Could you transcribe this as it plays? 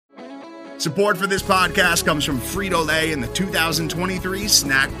Support for this podcast comes from Frito-Lay and the 2023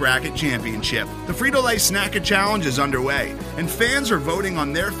 Snack Bracket Championship. The Frito-Lay Snack-It Challenge is underway, and fans are voting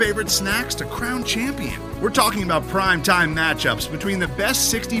on their favorite snacks to crown champion. We're talking about prime-time matchups between the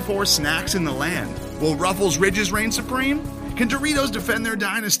best 64 snacks in the land. Will Ruffles Ridges reign supreme? Can Doritos defend their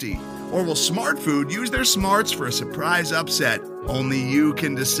dynasty? Or will Smart Food use their smarts for a surprise upset? Only you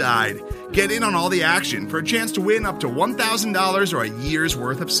can decide. Get in on all the action for a chance to win up to $1,000 or a year's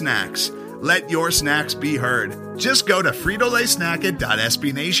worth of snacks. Let your snacks be heard. Just go to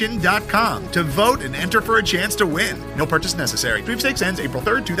fritolaysnacket.sbnation.com to vote and enter for a chance to win. No purchase necessary. Sweepstakes ends April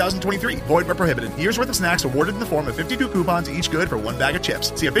 3rd, 2023. Void where prohibited. Year's worth of snacks awarded in the form of 52 coupons, each good for one bag of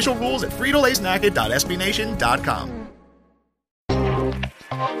chips. See official rules at fritolaysnacket.sbnation.com.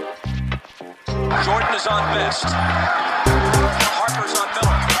 Jordan is on Best. Harper's on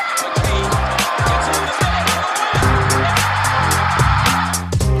Miller.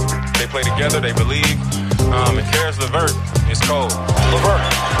 They play together, they believe. And Karis LeVert is cold. LeVert,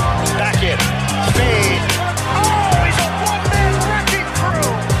 back in. Fade. Oh, he's a one-man wrecking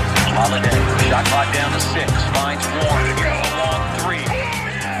crew. Holiday, shot clock down to 6. Finds Warren. A long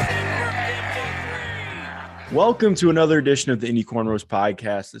 3. Welcome to another edition of the Indy Cornrows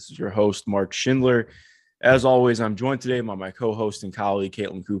podcast. This is your host, Mark Schindler. As always, I'm joined today by my co-host and colleague,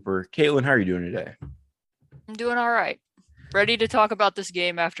 Caitlin Cooper. Caitlin, how are you doing today? I'm doing all right. Ready to talk about this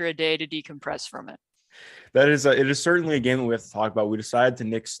game after a day to decompress from it. It is certainly a game that we have to talk about. We decided to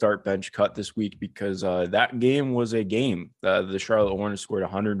nix start bench cut this week because that game was a game. The Charlotte Hornets scored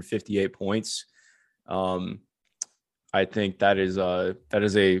 158 points. I think that is a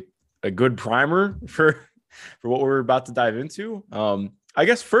good primer for what we're about to dive into. I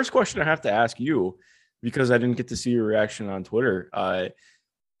guess first question I have to ask you, because I didn't get to see your reaction on Twitter.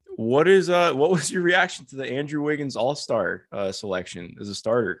 What was your reaction to the Andrew Wiggins All-Star selection as a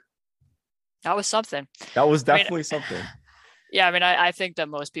starter? That was something. That was definitely something. Yeah, I mean, I think that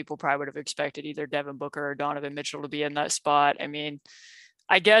most people probably would have expected either Devin Booker or Donovan Mitchell to be in that spot. I mean,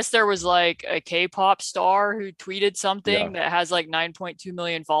 I guess there was like a K-pop star who tweeted something that has like 9.2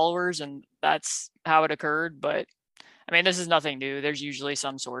 million followers, and that's how it occurred. But I mean, this is nothing new. There's usually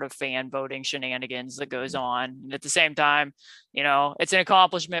some sort of fan voting shenanigans that goes on. And at the same time, you know, it's an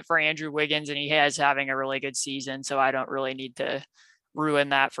accomplishment for Andrew Wiggins, and he is having a really good season. So I don't really need to ruin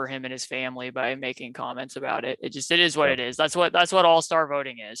that for him and his family by making comments about it. It is what it is. That's what all-star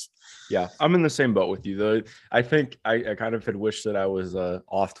voting is. Yeah, I'm in the same boat with you though. I think I kind of had wished that I was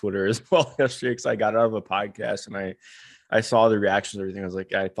off Twitter as well yesterday, because I got out of a podcast and I saw the reactions and everything. I was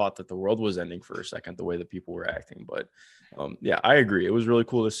like, I thought that the world was ending for a second, the way that people were acting. But yeah, I agree. It was really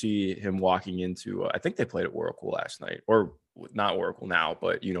cool to see him walking into, I think they played at Oracle last night, or not Oracle now,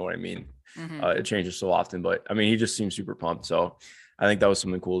 but you know what I mean? Mm-hmm. It changes so often, but I mean, he just seems super pumped. So I think that was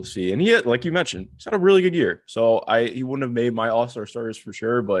something cool to see. And he had, like you mentioned, he's had a really good year. So he wouldn't have made my All-Star starters for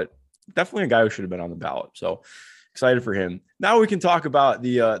sure, but definitely a guy who should have been on the ballot. So excited for him. Now we can talk about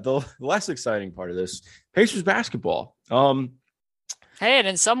the less exciting part of this, Pacers basketball. Hey, and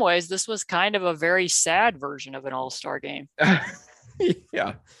in some ways, this was kind of a very sad version of an all-star game.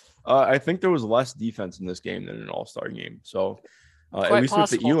 Yeah. I think there was less defense in this game than an all-star game. So at least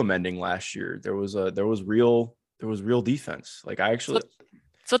possible. With the Elam ending last year, there was real defense. Like that's what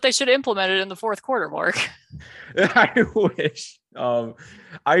they should have implemented in the fourth quarter, Mark. I wish. I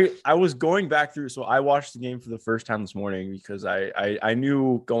was going back through, so I watched the game for the first time this morning because I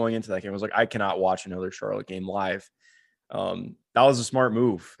knew going into that game, I was like, I cannot watch another Charlotte game live. That was a smart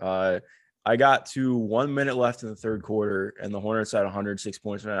move. I got to 1 minute left in the third quarter and the Hornets had 106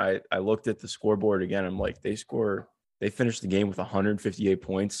 points. And I looked at the scoreboard again. I'm like, they finished the game with 158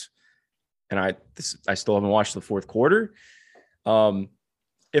 points. And I still haven't watched the fourth quarter.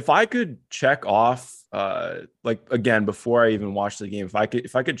 If I could check off, like again, before I even watched the game, if I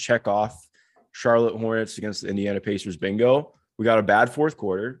could check off Charlotte Hornets against the Indiana Pacers bingo, we got a bad fourth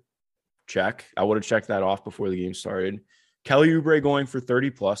quarter. Check. I would have checked that off before the game started. Kelly Oubre going for 30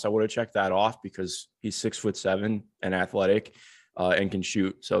 plus. I would have checked that off because he's 6'7" and athletic and can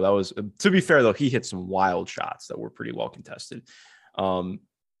shoot. So that was, to be fair though, he hit some wild shots that were pretty well contested. I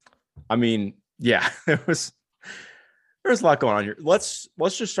mean, yeah, there's a lot going on here. Let's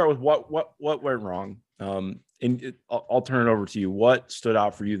just start with what went wrong. And I'll turn it over to you. What stood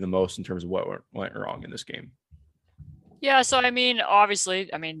out for you the most in terms of what went wrong in this game? Yeah, so I mean, obviously,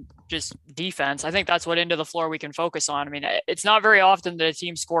 just defense. I think that's what end of the floor we can focus on. I mean, it's not very often that a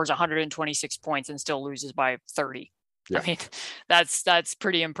team scores 126 points and still loses by 30. Yeah. I mean, that's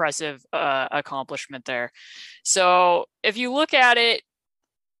pretty impressive accomplishment there. So if you look at it,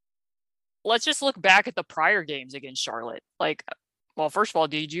 let's just look back at the prior games against Charlotte. Like, Well, first of all,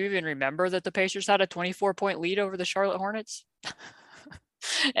 did you even remember that the Pacers had a 24-point lead over the Charlotte Hornets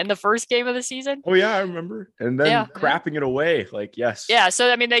in the first game of the season? Oh yeah, I remember. And then crapping it away. Like, yes. Yeah.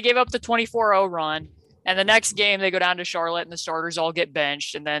 So, I mean, they gave up the 24-0 run. And the next game, they go down to Charlotte and the starters all get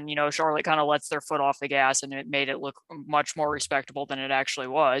benched. And then, Charlotte kind of lets their foot off the gas and it made it look much more respectable than it actually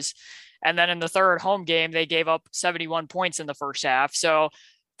was. And then in the third home game, they gave up 71 points in the first half. So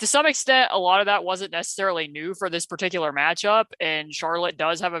to some extent, a lot of that wasn't necessarily new for this particular matchup. And Charlotte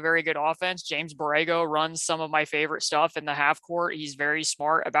does have a very good offense. James Borrego runs some of my favorite stuff in the half court. He's very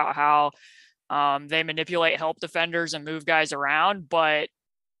smart about how they manipulate help defenders and move guys around. But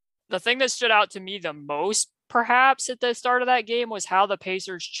the thing that stood out to me the most, perhaps at the start of that game, was how the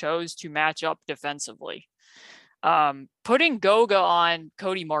Pacers chose to match up defensively. Putting Goga on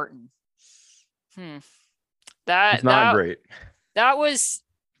Cody Martin. That's not great. That was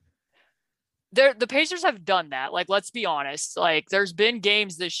the Pacers have done that. Like, let's be honest. Like, there's been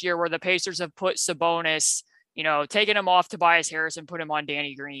games this year where the Pacers have put Sabonis, taking him off Tobias Harris and put him on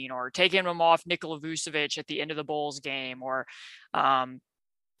Danny Green, or taking him off Nikola Vucevic at the end of the Bulls game, or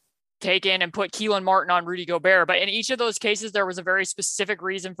taken and put Keelan Martin on Rudy Gobert. But in each of those cases, there was a very specific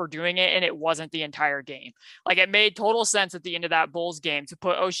reason for doing it, and it wasn't the entire game. Like, it made total sense at the end of that Bulls game to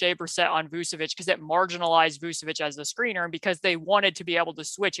put O'Shea Brissett on Vucevic because it marginalized Vucevic as the screener and because they wanted to be able to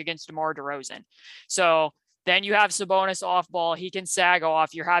switch against DeMar DeRozan. So then you have Sabonis off ball. He can sag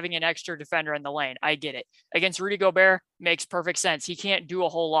off. You're having an extra defender in the lane. I get it. Against Rudy Gobert, makes perfect sense. He can't do a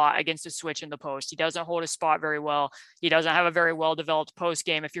whole lot against a switch in the post. He doesn't hold his spot very well. He doesn't have a very well-developed post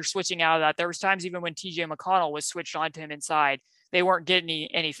game. If you're switching out of that, there was times even when TJ McConnell was switched onto him inside, they weren't getting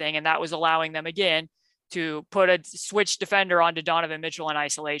anything. And that was allowing them again to put a switch defender onto Donovan Mitchell in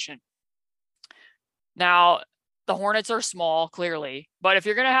isolation. Now, the Hornets are small, clearly, but if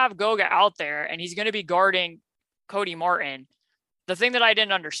you're going to have Goga out there and he's going to be guarding Cody Martin, the thing that I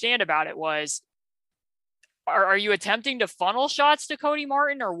didn't understand about it was, are you attempting to funnel shots to Cody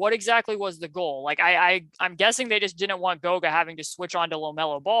Martin, or what exactly was the goal? Like, I'm guessing they just didn't want Goga having to switch on to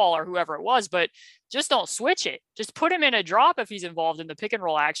LaMelo Ball or whoever it was, but just don't switch it. Just put him in a drop if he's involved in the pick and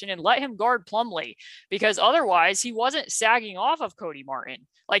roll action and let him guard Plumlee, because otherwise he wasn't sagging off of Cody Martin.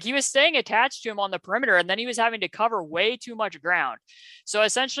 Like, he was staying attached to him on the perimeter, and then he was having to cover way too much ground. So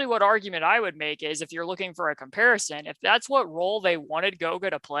essentially what argument I would make is, if you're looking for a comparison, if that's what role they wanted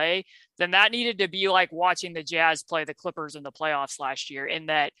Goga to play, then that needed to be like watching the Jazz play the Clippers in the playoffs last year, in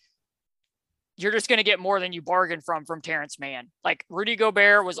that you're just going to get more than you bargained from Terrence Mann. Like, Rudy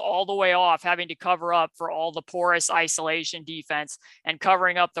Gobert was all the way off, having to cover up for all the porous isolation defense and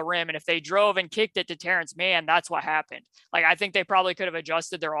covering up the rim. And if they drove and kicked it to Terrence Mann, that's what happened. Like, I think they probably could have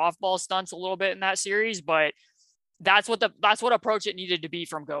adjusted their off-ball stunts a little bit in that series, but that's what approach it needed to be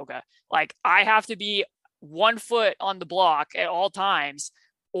from Goga. Like, I have to be 1 foot on the block at all times,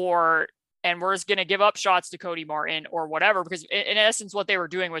 and we're just going to give up shots to Cody Martin or whatever, because in essence, what they were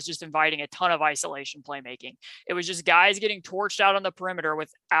doing was just inviting a ton of isolation playmaking. It was just guys getting torched out on the perimeter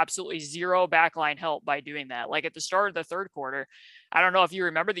with absolutely zero backline help by doing that. Like, at the start of the third quarter, I don't know if you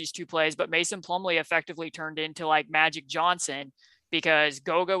remember these two plays, but Mason Plumlee effectively turned into like Magic Johnson, because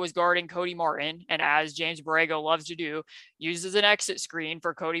Goga was guarding Cody Martin, and as James Borrego loves to do, uses an exit screen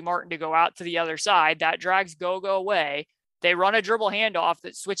for Cody Martin to go out to the other side. That drags Goga away. They run a dribble handoff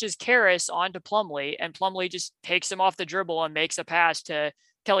that switches Karras onto Plumlee, and Plumlee just takes him off the dribble and makes a pass to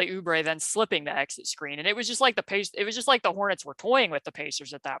Kelly Oubre, then slipping the exit screen. And it was just like the Hornets were toying with the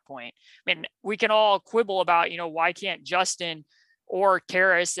Pacers at that point. I mean, we can all quibble about, why can't Justin or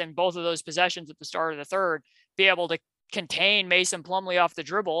Karras in both of those possessions at the start of the third be able to contain Mason Plumlee off the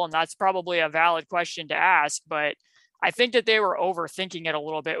dribble? And that's probably a valid question to ask, but I think that they were overthinking it a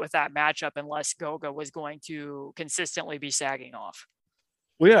little bit with that matchup, unless Goga was going to consistently be sagging off.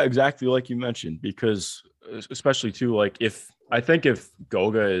 Well, yeah, exactly like you mentioned, because especially too, like, if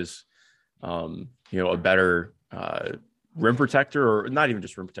Goga is, a better rim protector, or not even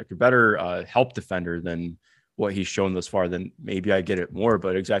just rim protector, better help defender than what he's shown thus far, then maybe I get it more.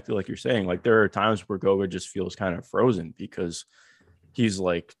 But exactly like you're saying, like, there are times where Goga just feels kind of frozen, because he's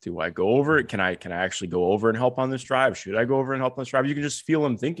like, do I go over it? Can I actually go over and help on this drive? Should I go over and help on this drive? You can just feel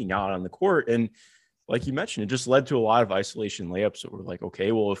him thinking out on the court. And like you mentioned, it just led to a lot of isolation layups that were like,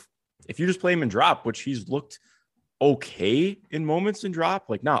 okay, well, if you just play him in drop, which he's looked okay in moments in drop,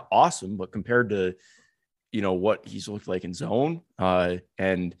 like not awesome, but compared to, what he's looked like in zone. I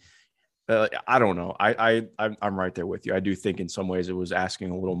don't know. I'm right there with you. I do think in some ways it was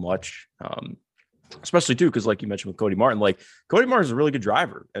asking a little much. Especially too, because like you mentioned with Cody Martin, like Cody Martin's a really good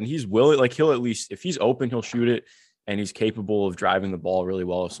driver, and he's willing, like, he'll at least, if he's open, he'll shoot it. and he's capable of driving the ball really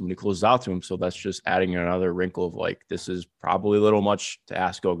well if somebody closes out to him. So that's just adding another wrinkle of like, this is probably a little much to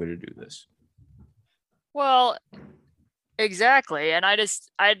ask Goga to do this. Well, exactly. And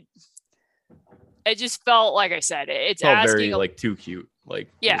it just felt, like I said, it's felt asking very like too cute.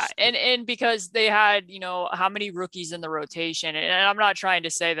 Like, yeah, and because they had, how many rookies in the rotation, and I'm not trying to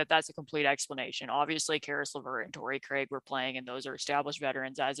say that that's a complete explanation. Obviously, Karis LeVert and Torrey Craig were playing, and those are established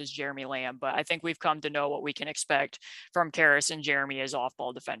veterans, as is Jeremy Lamb. But I think we've come to know what we can expect from Karis and Jeremy as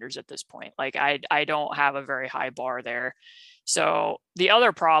off-ball defenders at this point. Like, I don't have a very high bar there. So the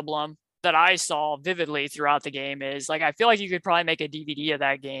other problem that I saw vividly throughout the game is, like, I feel like you could probably make a DVD of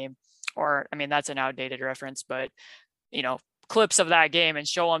that game, or I mean, that's an outdated reference, but clips of that game and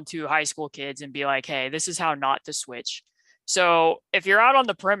show them to high school kids and be like, hey, this is how not to switch. So if you're out on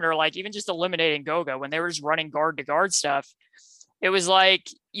the perimeter, like even just eliminating Goga when they were just running guard to guard stuff, it was like,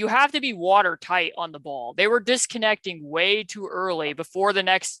 you have to be watertight on the ball. They were disconnecting way too early before the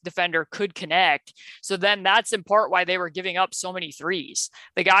next defender could connect. So then that's in part why they were giving up so many threes.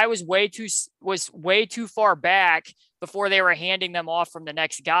 The guy was way too far back before they were handing them off from the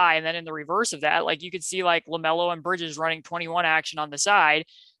next guy. And then in the reverse of that, like you could see like LaMelo and Bridges running 21 action on the side,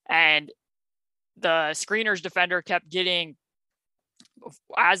 and the screeners defender kept getting,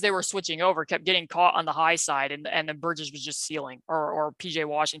 as they were switching over, kept getting caught on the high side, and then Bridges was just sealing, or PJ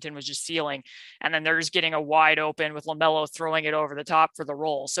Washington was just sealing, and then they're just getting a wide open with LaMelo throwing it over the top for the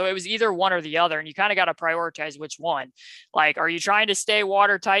roll. So it was either one or the other, and you kind of got to prioritize which one. Like, are you trying to stay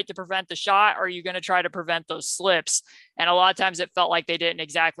watertight to prevent the shot, or are you going to try to prevent those slips? And a lot of times it felt like they didn't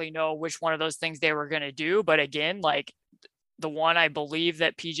exactly know which one of those things they were going to do. But again, like the one I believe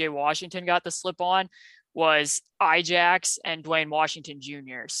that PJ Washington got the slip on was Ijax and Dwayne Washington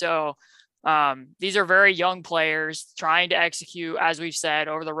Jr. So these are very young players trying to execute, as we've said,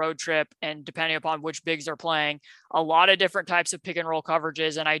 over the road trip, and depending upon which bigs are playing, a lot of different types of pick and roll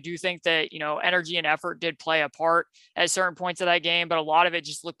coverages. And I do think that, energy and effort did play a part at certain points of that game, but a lot of it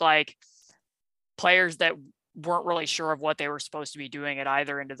just looked like players that weren't really sure of what they were supposed to be doing at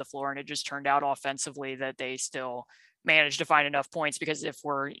either end of the floor. And it just turned out offensively that they still managed to find enough points, because if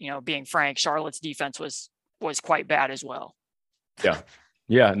we're, being frank, Charlotte's defense was quite bad as well.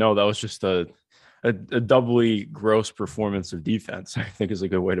 Yeah. No, that was just a doubly gross performance of defense, I think is a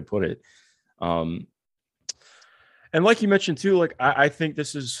good way to put it. And like you mentioned too, like I think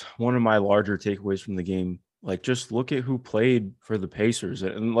this is one of my larger takeaways from the game. Like, just look at who played for the Pacers.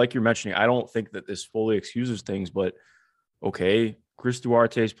 And like you're mentioning, I don't think that this fully excuses things, but okay, Chris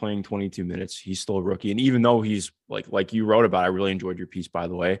Duarte is playing 22 minutes. He's still a rookie. And even though he's like you wrote about, I really enjoyed your piece, by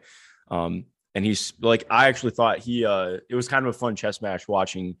the way. And he's like, I actually thought it was kind of a fun chess match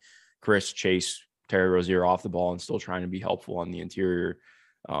watching Chris chase Terry Rozier off the ball and still trying to be helpful on the interior.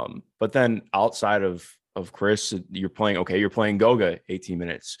 But then outside of Chris, you're playing Goga 18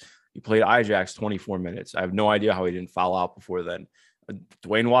 minutes. You played Ijax 24 minutes. I have no idea how he didn't foul out before then.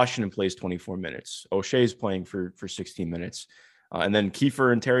 Dwayne Washington plays 24 minutes. O'Shea's playing for 16 minutes. And then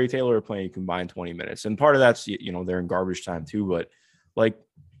Kiefer and Terry Taylor are playing combined 20 minutes. And part of that's, they're in garbage time too. But like,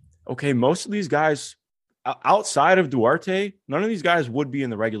 okay, most of these guys outside of Duarte, none of these guys would be in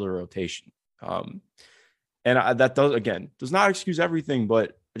the regular rotation. That does not excuse everything,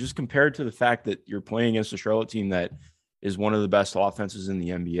 but just compared to the fact that you're playing against a Charlotte team that is one of the best offenses in the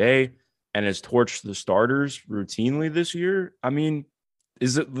NBA and has torched the starters routinely this year. I mean,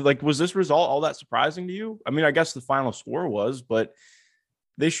 was this result all that surprising to you? I mean, I guess the final score was, but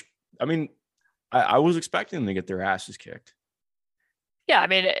I was expecting them to get their asses kicked. Yeah, I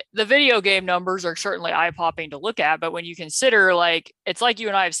mean, the video game numbers are certainly eye-popping to look at, but when you consider, like, it's like you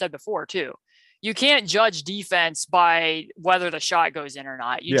and I have said before too, you can't judge defense by whether the shot goes in or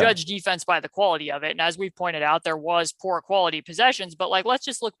not. You judge defense by the quality of it. And as we pointed out, there was poor quality possessions, but like, let's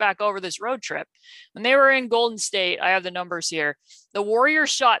just look back over this road trip. When they were in Golden State, I have the numbers here. The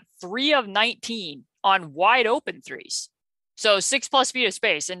Warriors shot 3 of 19 on wide open threes. So 6+ feet of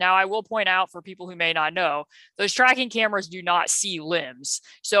space. And now I will point out, for people who may not know, those tracking cameras do not see limbs.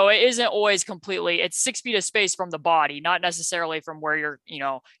 So it isn't always completely, it's 6 feet of space from the body, not necessarily from where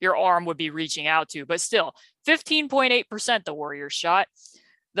your arm would be reaching out to, but still 15.8% the Warriors shot.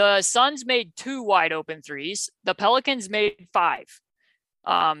 The Suns made 2 wide open threes. The Pelicans made 5.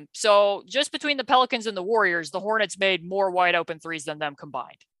 So just between the Pelicans and the Warriors, the Hornets made more wide open threes than them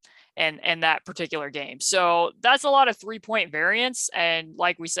combined. And that particular game. So that's a lot of 3-point variance. And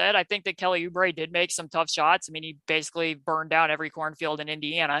like we said, I think that Kelly Oubre did make some tough shots. I mean, he basically burned down every cornfield in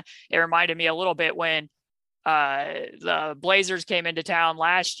Indiana. It reminded me a little bit when the Blazers came into town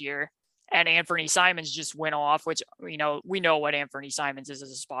last year and Anthony Simons just went off, which, we know what Anthony Simons is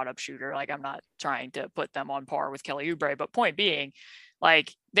as a spot up shooter. Like, I'm not trying to put them on par with Kelly Oubre, but point being,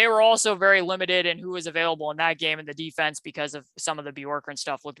 like, they were also very limited in who was available in that game, and the defense, because of some of the Bjorkgren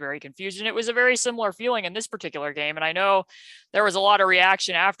stuff, looked very confused. And it was a very similar feeling in this particular game. And I know there was a lot of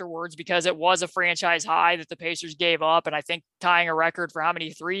reaction afterwards because it was a franchise high that the Pacers gave up, and I think tying a record for how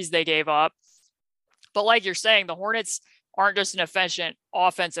many threes they gave up. But like you're saying, the Hornets aren't just an efficient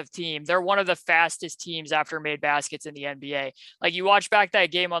offensive team. They're one of the fastest teams after made baskets in the NBA. Like, you watch back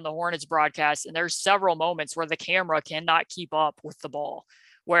that game on the Hornets broadcast, and there's several moments where the camera cannot keep up with the ball,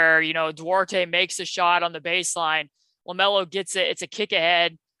 where, Duarte makes a shot on the baseline, LaMelo gets it, it's a kick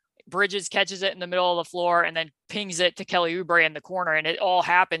ahead, Bridges catches it in the middle of the floor and then pings it to Kelly Oubre in the corner. And it all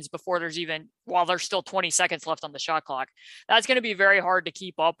happens while there's still 20 seconds left on the shot clock. That's going to be very hard to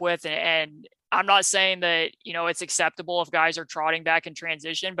keep up with. And I'm not saying that, it's acceptable if guys are trotting back in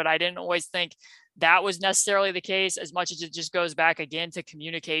transition, but I didn't always think that was necessarily the case, as much as it just goes back again to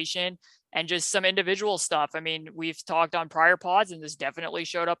communication and just some individual stuff. I mean, we've talked on prior pods, and this definitely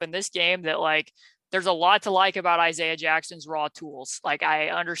showed up in this game, that, like, there's a lot to like about Isaiah Jackson's raw tools. Like, I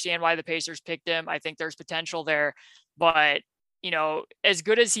understand why the Pacers picked him. I think there's potential there, but, as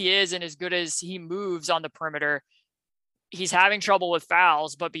good as he is and as good as he moves on the perimeter, he's having trouble with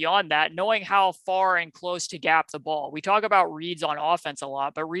fouls. But beyond that, knowing how far and close to gap the ball. We talk about reads on offense a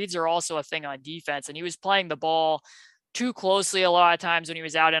lot, but reads are also a thing on defense. And he was playing the ball too closely a lot of times when he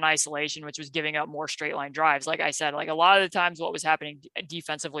was out in isolation, which was giving up more straight line drives. Like I said, like, a lot of the times what was happening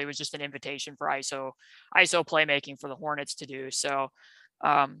defensively was just an invitation for ISO playmaking for the Hornets to do. So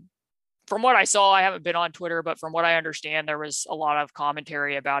from what I saw, I haven't been on Twitter, but from what I understand, there was a lot of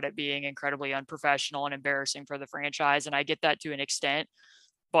commentary about it being incredibly unprofessional and embarrassing for the franchise. And I get that to an extent,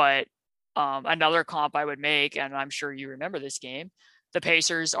 but another comp I would make, and I'm sure you remember this game, the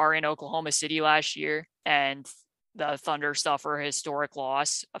Pacers are in Oklahoma City last year, and the Thunder suffer a historic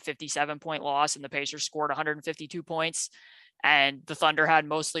loss, a 57-point loss, and the Pacers scored 152 points. And the Thunder had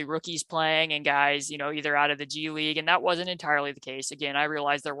mostly rookies playing and guys, either out of the G League. And that wasn't entirely the case. Again, I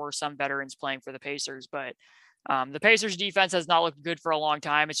realized there were some veterans playing for the Pacers, but the Pacers defense has not looked good for a long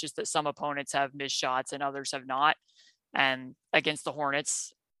time. It's just that some opponents have missed shots and others have not. And against the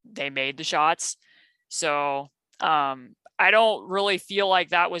Hornets, they made the shots. So I don't really feel like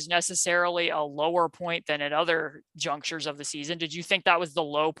that was necessarily a lower point than at other junctures of the season. Did you think that was the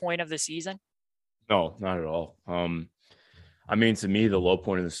low point of the season? No, not at all. I mean, to me, the low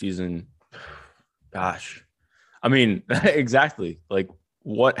point of the season, gosh, I mean, exactly. Like,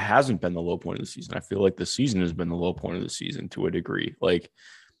 what hasn't been the low point of the season? I feel like the season has been the low point of the season to a degree, like,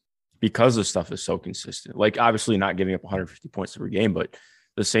 because the stuff is so consistent. Like, obviously not giving up 150 points every game, but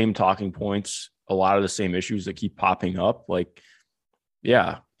the same talking points, a lot of the same issues that keep popping up. Like,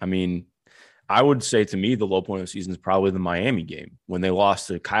 yeah, I mean, I would say, to me, the low point of the season is probably the Miami game when they lost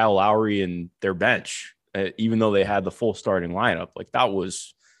to Kyle Lowry and their bench, even though they had the full starting lineup. Like, that one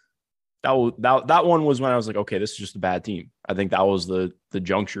was when I was like, okay, this is just a bad team. I think that was the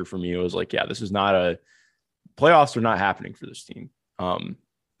juncture for me. It was like, yeah, this is not playoffs are not happening for this team.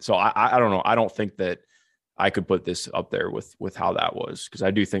 So I don't know. I don't think that I could put this up there with how that was, because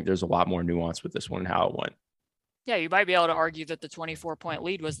I do think there's a lot more nuance with this one and how it went. Yeah, you might be able to argue that the 24-point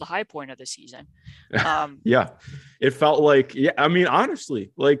lead was the high point of the season. Yeah, it felt like, yeah, I mean,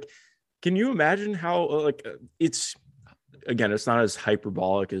 honestly, like, can you imagine how, like, it's not as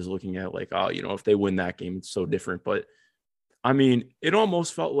hyperbolic as looking at, like, oh, if they win that game, it's so different. But I mean, it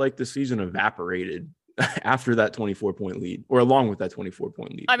almost felt like the season evaporated after that 24-point lead, or along with that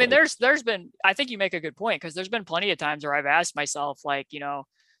 24-point lead. I mean, there's been, I think you make a good point, because there's been plenty of times where I've asked myself, like,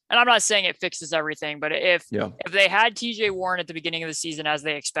 and I'm not saying it fixes everything, but if they had TJ Warren at the beginning of the season as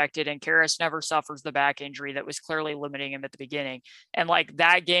they expected, and Karras never suffers the back injury that was clearly limiting him at the beginning, and like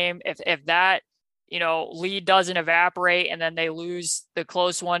that game, if that, lead doesn't evaporate and then they lose the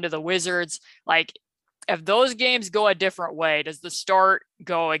close one to the Wizards, like, if those games go a different way, does the start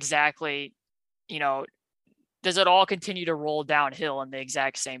go exactly, does it all continue to roll downhill in the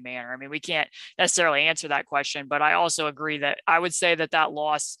exact same manner? I mean, we can't necessarily answer that question, but I also agree that I would say that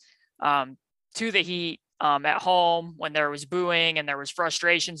loss to the Heat at home, when there was booing and there was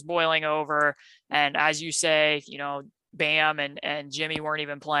frustrations boiling over, and as you say, Bam and Jimmy weren't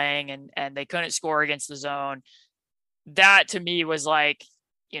even playing, and they couldn't score against the zone. That to me was like,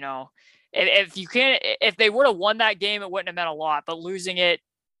 if they would have won that game, it wouldn't have meant a lot, but losing it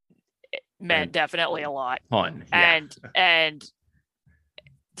meant definitely a lot. Fun. Yeah. And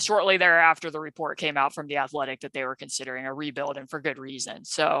shortly thereafter, the report came out from The Athletic that they were considering a rebuild, and for good reason.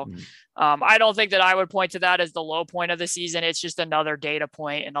 So I don't think that I would point to that as the low point of the season. It's just another data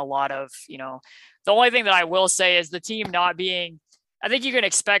point and a lot of, the only thing that I will say is the team not being, I think you can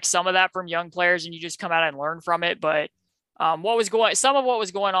expect some of that from young players and you just come out and learn from it. But some of what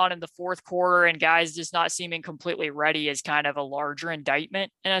was going on in the fourth quarter and guys just not seeming completely ready is kind of a larger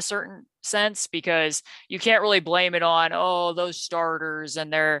indictment in a certain sense, because you can't really blame it on, those starters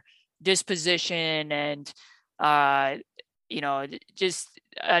and their disposition and, just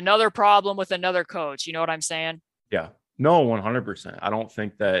another problem with another coach. You know what I'm saying? Yeah, no, 100%. I don't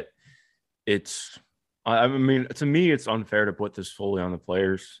think that it's, I mean, to me, it's unfair to put this fully on the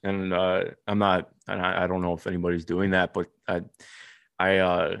players, and I'm not, and I don't know if anybody's doing that, but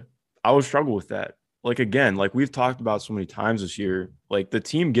I would struggle with that. Like, again, like we've talked about so many times this year, like the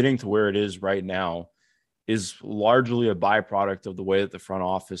team getting to where it is right now is largely a byproduct of the way that the front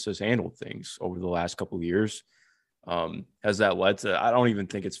office has handled things over the last couple of years. Has that led to, I don't even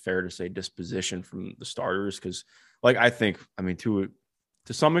think it's fair to say disposition from the starters, because like I think, I mean, to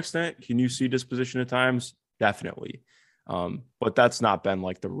some extent, can you see disposition at times? Definitely. But that's not been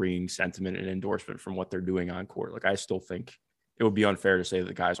like the ringing sentiment and endorsement from what they're doing on court. Like I still think it would be unfair to say that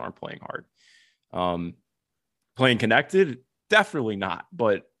the guys aren't playing hard. Playing connected, definitely not.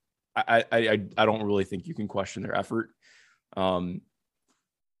 But I don't really think you can question their effort.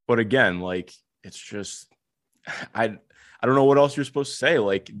 But again, like it's just I don't know what else you're supposed to say.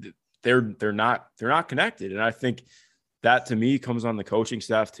 Like they're not connected, and I think that to me comes on the coaching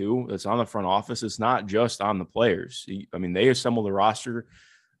staff too. It's on the front office. It's not just on the players. I mean, they assemble the roster.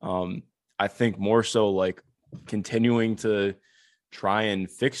 I think more so like continuing to try and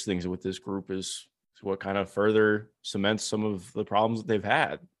fix things with this group is what kind of further cements some of the problems that they've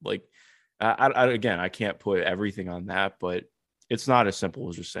had. Like, again, I can't put everything on that, but it's not as simple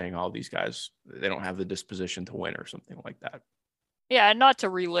as just saying, these guys, they don't have the disposition to win or something like that. Yeah. And not to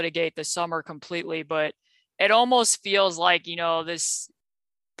relitigate the summer completely, but it almost feels like, this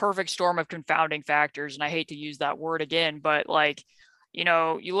perfect storm of confounding factors. And I hate to use that word again, but like,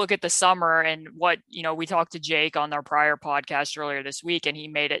 you look at the summer and what, we talked to Jake on our prior podcast earlier this week, and he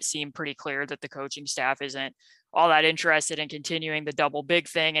made it seem pretty clear that the coaching staff isn't all that interested in continuing the double big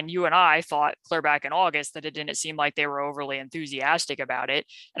thing. And you and I thought clear back in August that it didn't seem like they were overly enthusiastic about it.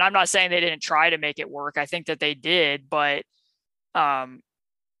 And I'm not saying they didn't try to make it work. I think that they did, but,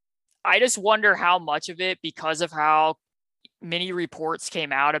 I just wonder how much of it, because of how many reports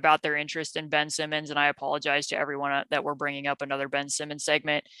came out about their interest in Ben Simmons, and I apologize to everyone that we're bringing up another Ben Simmons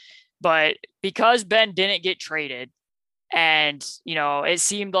segment, but because Ben didn't get traded, and, it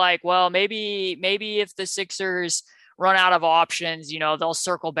seemed like, well, maybe if the Sixers run out of options, they'll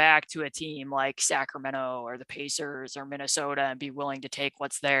circle back to a team like Sacramento or the Pacers or Minnesota and be willing to take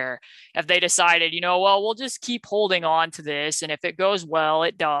what's there. If they decided, we'll just keep holding on to this, and if it goes well,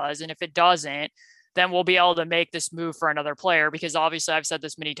 it does. And if it doesn't, then we'll be able to make this move for another player, because obviously I've said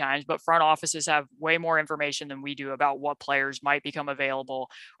this many times, but front offices have way more information than we do about what players might become available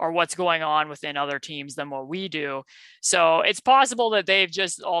or what's going on within other teams than what we do. So it's possible that they've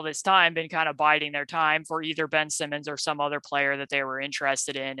just all this time been kind of biding their time for either Ben Simmons or some other player that they were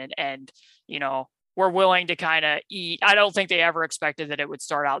interested in. And were willing to kind of eat. I don't think they ever expected that it would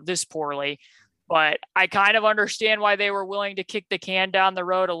start out this poorly. But I kind of understand why they were willing to kick the can down the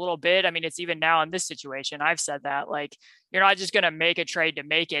road a little bit. I mean, it's even now in this situation, I've said that, like, you're not just going to make a trade to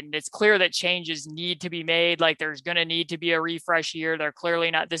make it. And it's clear that changes need to be made. Like, there's going to need to be a refresh here. They're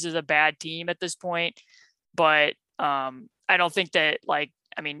clearly not, this is a bad team at this point. But I don't think that, like,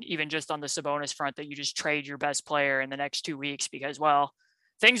 I mean, even just on the Sabonis front, that you just trade your best player in the next 2 weeks because, well,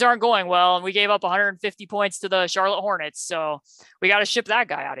 things aren't going well. And we gave up 150 points to the Charlotte Hornets. So we got to ship that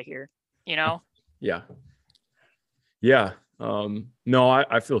guy out of here, Yeah. No,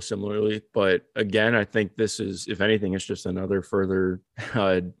 I feel similarly, but again, I think this is, if anything, it's just another further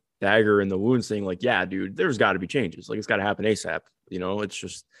dagger in the wound, saying like, yeah, dude, there's got to be changes. Like, it's got to happen ASAP. It's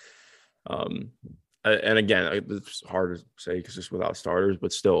just, and again, it's hard to say because it's without starters,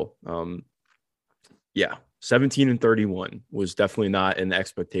 but still, 17-31 was definitely not an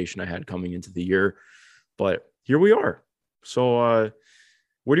expectation I had coming into the year, but here we are. So,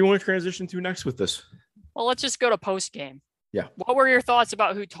 where do you want to transition to next with this? Well, let's just go to post game. Yeah. What were your thoughts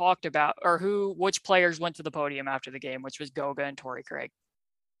about who talked about, or which players went to the podium after the game, which was Goga and Torrey Craig?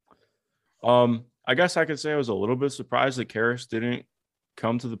 I guess I could say I was a little bit surprised that Karras didn't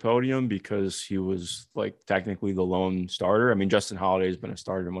come to the podium, because he was like technically the lone starter. I mean, Justin Holiday has been a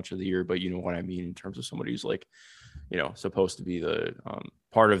starter much of the year, but you know what I mean in terms of somebody who's like, supposed to be the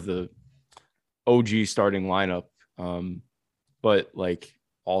part of the OG starting lineup. But like,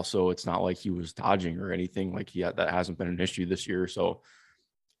 also it's not like he was dodging or anything. Like that hasn't been an issue this year. So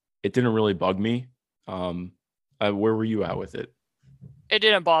it didn't really bug me. Where were you at with it? It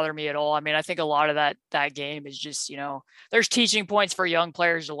didn't bother me at all. I mean, I think a lot of that game is just, there's teaching points for young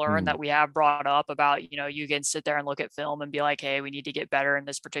players to learn that we have brought up about, you can sit there and look at film and be like, hey, we need to get better in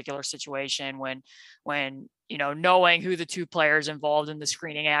this particular situation when, knowing who the two players involved in the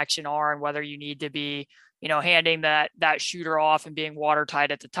screening action are and whether you need to be, handing that shooter off and being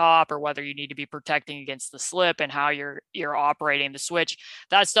watertight at the top, or whether you need to be protecting against the slip and how you're operating the switch.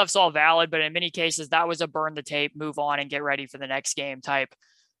 That stuff's all valid, but in many cases that was a burn the tape, move on and get ready for the next game type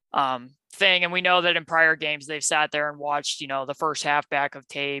thing. And we know that in prior games they've sat there and watched, the first half back of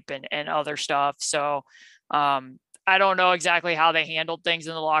tape and other stuff. So I don't know exactly how they handled things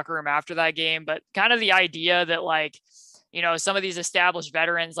in the locker room after that game, but kind of the idea that like, some of these established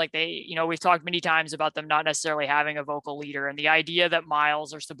veterans, like we've talked many times about them not necessarily having a vocal leader, and the idea that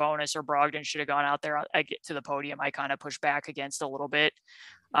Miles or Sabonis or Brogdon should have gone out there to the podium, I kind of push back against a little bit.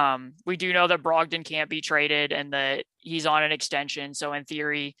 We do know that Brogdon can't be traded and that he's on an extension. So in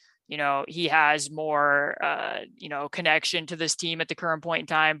theory, he has more, connection to this team at the current point in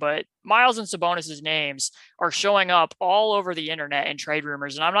time, but Miles and Sabonis's names are showing up all over the internet and trade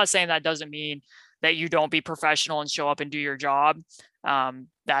rumors. And I'm not saying that doesn't mean that you don't be professional and show up and do your job.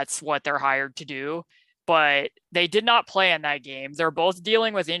 That's what they're hired to do, but they did not play in that game. They're both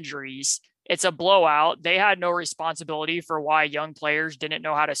dealing with injuries. It's a blowout. They had no responsibility for why young players didn't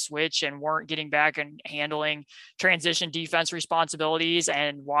know how to switch and weren't getting back and handling transition defense responsibilities,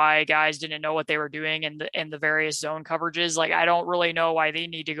 and why guys didn't know what they were doing in the various zone coverages. Like, I don't really know why they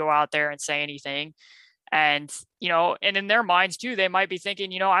need to go out there and say anything. And, and in their minds too, they might be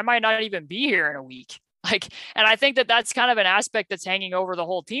thinking, I might not even be here in a week. Like, and I think that that's kind of an aspect that's hanging over the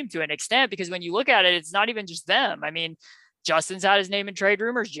whole team to an extent, because when you look at it, it's not even just them. I mean, Justin's had his name in trade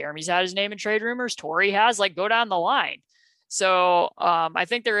rumors. Jeremy's had his name in trade rumors. Torrey has, like, go down the line. So I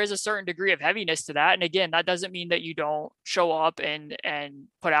think there is a certain degree of heaviness to that. And again, that doesn't mean that you don't show up and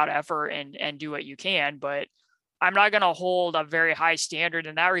put out effort and do what you can, but I'm not going to hold a very high standard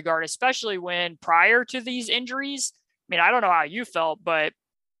in that regard, especially when prior to these injuries, I mean, I don't know how you felt, but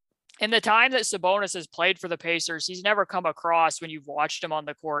in the time that Sabonis has played for the Pacers, he's never come across, when you've watched him on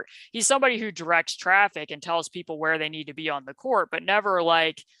the court, he's somebody who directs traffic and tells people where they need to be on the court, but never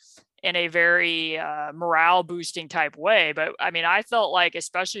like in a very morale boosting type way. But I mean, I felt like,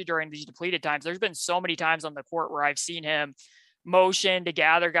 especially during these depleted times, there's been so many times on the court where I've seen him motion to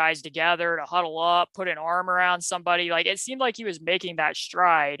gather guys together, to huddle up, put an arm around somebody. Like, it seemed like he was making that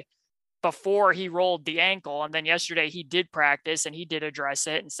stride before he rolled the ankle. And then yesterday he did practice and he did address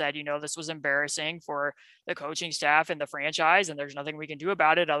it and said, this was embarrassing for the coaching staff and the franchise, and there's nothing we can do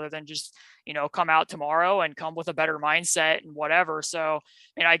about it other than just, come out tomorrow and come with a better mindset and whatever. So,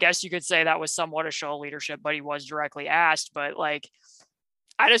 I guess you could say that was somewhat a show of leadership, but he was directly asked. But like,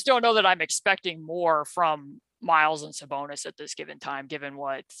 I just don't know that I'm expecting more from Miles and Sabonis at this given time, given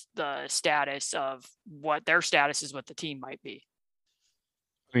what the status of what their status is with the team might be.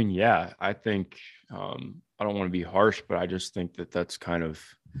 I mean, yeah, I think I don't want to be harsh, but I just think that that's kind of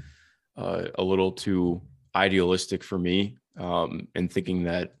a little too idealistic for me, and thinking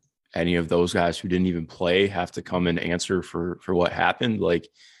that any of those guys who didn't even play have to come and answer for what happened. Like,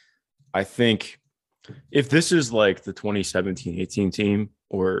 I think if this is like the 2017-18 team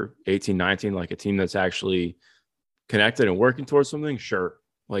or 18-19, like a team that's actually connected and working towards something, sure,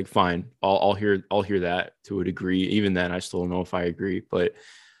 like fine, I'll hear that to a degree. Even then, I still don't know if I agree, but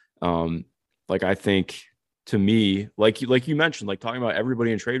like, I think, to me, like you mentioned, like talking about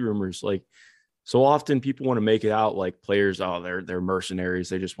everybody in trade rumors, like, so often people want to make it out like players, they're mercenaries,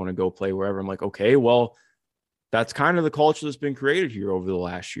 they just want to go play wherever. I'm like, okay, well, that's kind of the culture that's been created here over the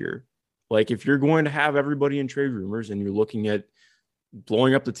last year. Like, if you're going to have everybody in trade rumors and you're looking at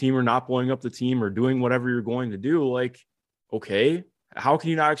blowing up the team or not blowing up the team or doing whatever you're going to do, like, okay, how can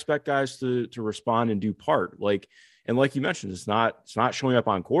you not expect guys to respond and do part? Like, and like you mentioned, it's not showing up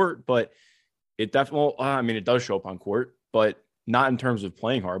on court, but it definitely, it does show up on court, but not in terms of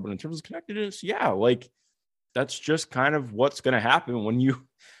playing hard, but in terms of connectedness. Yeah. Like, that's just kind of what's going to happen when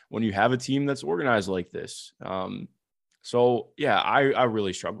you have a team that's organized like this. So yeah, I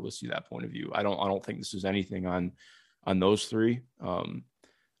really struggle to see that point of view. I don't think this is anything on those three.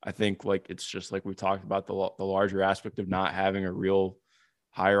 I think, like, it's just like we talked about the larger aspect of not having a real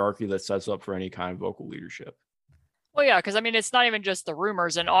hierarchy that sets up for any kind of vocal leadership. Well, yeah, because it's not even just the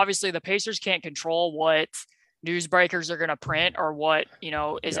rumors, and obviously the Pacers can't control what newsbreakers are going to print or what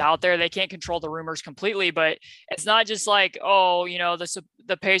is out there. They can't control the rumors completely, but it's not just like,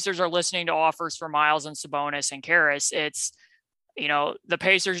 the Pacers are listening to offers for Miles and Sabonis and Karras. It's the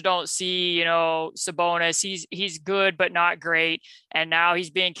Pacers don't see, Sabonis. He's good, but not great. And now he's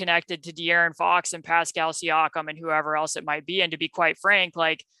being connected to De'Aaron Fox and Pascal Siakam and whoever else it might be. And to be quite frank,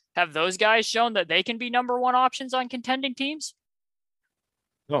 like, have those guys shown that they can be number one options on contending teams?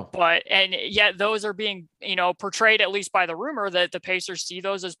 No. And yet those are being, portrayed, at least by the rumor, that the Pacers see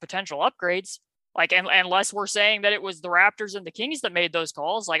those as potential upgrades. Like, unless we're saying that it was the Raptors and the Kings that made those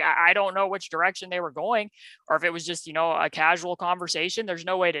calls, like, I don't know which direction they were going, or if it was just, a casual conversation. There's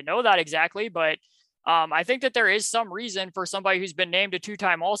no way to know that exactly. But I think that there is some reason for somebody who's been named a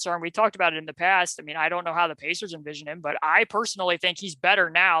 2-time All-Star. And we talked about it in the past. I mean, I don't know how the Pacers envision him, but I personally think he's better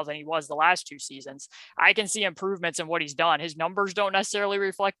now than he was the last 2 seasons. I can see improvements in what he's done. His numbers don't necessarily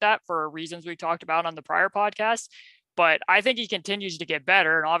reflect that for reasons we talked about on the prior podcast. But I think he continues to get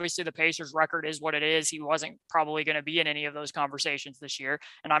better. And obviously the Pacers record is what it is. He wasn't probably going to be in any of those conversations this year.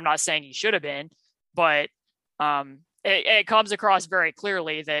 And I'm not saying he should have been, but it comes across very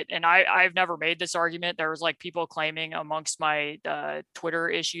clearly that, and I've never made this argument. There was like people claiming amongst my Twitter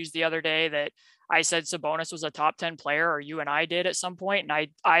issues the other day that I said Sabonis was a top 10 player, or you and I did at some point. And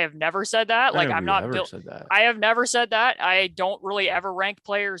I have never said that. Like, I'm not built. I have never said that. I don't really ever rank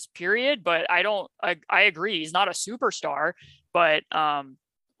players, period. But I agree. He's not a superstar, but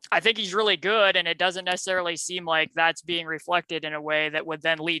I think he's really good. And it doesn't necessarily seem like that's being reflected in a way that would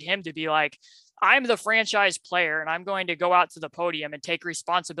then lead him to be like, I'm the franchise player and I'm going to go out to the podium and take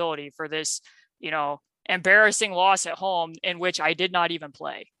responsibility for this, embarrassing loss at home in which I did not even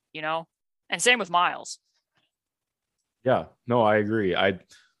play, and same with Miles. Yeah, no, I agree.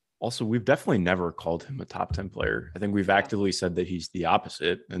 We've definitely never called him a top 10 player. I think we've actively said that he's the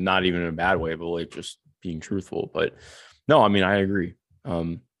opposite, and not even in a bad way, but like just being truthful. But no, I mean, I agree.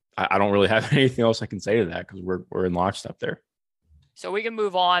 I don't really have anything else I can say to that because we're in lockstep there. So we can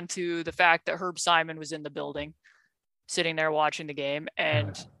move on to the fact that Herb Simon was in the building, sitting there watching the game.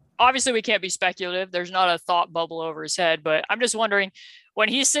 And obviously we can't be speculative. There's not a thought bubble over his head, but I'm just wondering, when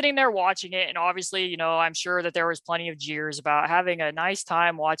he's sitting there watching it, and obviously, I'm sure that there was plenty of jeers about having a nice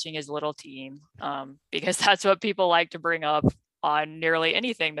time watching his little team, because that's what people like to bring up on nearly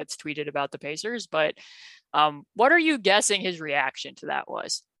anything that's tweeted about the Pacers. But what are you guessing his reaction to that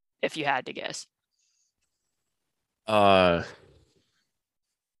was, if you had to guess?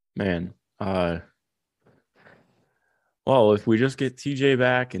 Well, if we just get TJ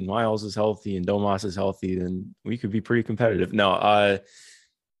back and Miles is healthy and Domas is healthy, then we could be pretty competitive. No, I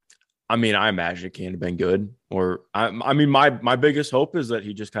mean, I imagine it can't have been good. Or I mean, my biggest hope is that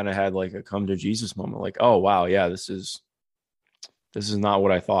he just kind of had like a come to Jesus moment, like, oh wow, yeah, this is not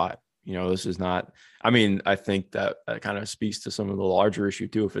what I thought. This is not. I mean, I think that kind of speaks to some of the larger issue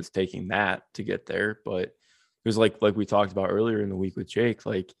too, if it's taking that to get there. But it was like we talked about earlier in the week with Jake,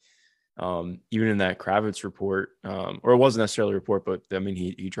 like even in that Kravitz report, or it wasn't necessarily a report, but I mean,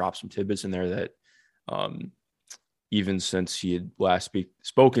 he dropped some tidbits in there that even since he had last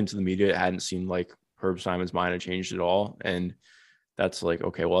spoken to the media, it hadn't seemed like Herb Simon's mind had changed at all. And that's like,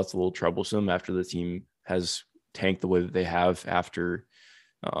 okay, well, that's a little troublesome after the team has tanked the way that they have after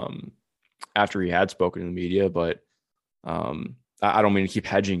he had spoken to the media. But I don't mean to keep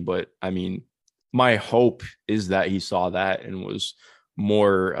hedging, but I mean, my hope is that he saw that and was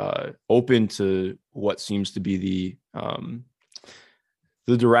more open to what seems to be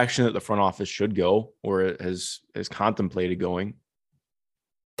the direction that the front office should go, or it has contemplated going.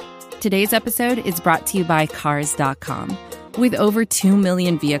 Today's episode is brought to you by Cars.com. With over 2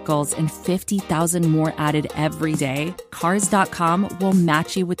 million vehicles and 50,000 more added every day, Cars.com will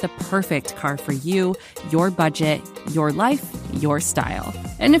match you with the perfect car for you, your budget, your life, your style.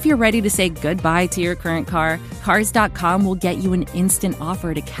 And if you're ready to say goodbye to your current car, Cars.com will get you an instant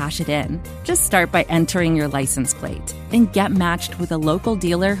offer to cash it in. Just start by entering your license plate and get matched with a local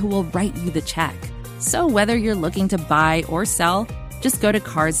dealer who will write you the check. So whether you're looking to buy or sell, just go to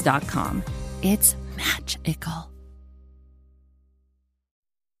Cars.com. It's magical.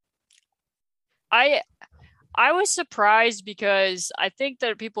 I was surprised because I think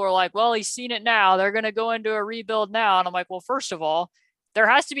that people are like, well, he's seen it now. They're going to go into a rebuild now. And I'm like, well, first of all, there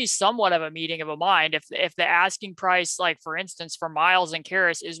has to be somewhat of a meeting of a mind. If the asking price, like for instance, for Miles and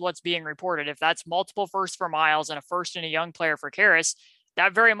Karras is what's being reported, if that's multiple firsts for Miles and a first and a young player for Karras,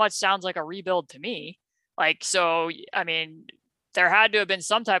 that very much sounds like a rebuild to me. Like, so, I mean, there had to have been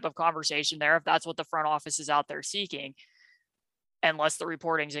some type of conversation there if that's what the front office is out there seeking. Unless the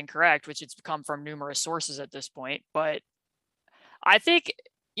reporting is incorrect, which it's come from numerous sources at this point. But I think,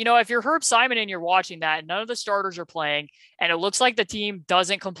 if you're Herb Simon and you're watching that and none of the starters are playing and it looks like the team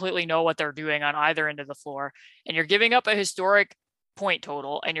doesn't completely know what they're doing on either end of the floor, and you're giving up a historic point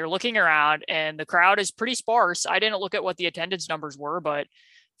total, and you're looking around and the crowd is pretty sparse. I didn't look at what the attendance numbers were, but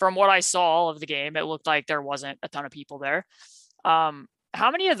from what I saw of the game, it looked like there wasn't a ton of people there. How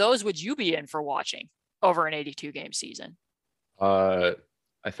many of those would you be in for watching over an 82 game season? I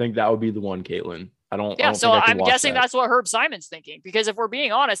think that would be the one, Caitlin. So I'm guessing that's what Herb Simon's thinking, because if we're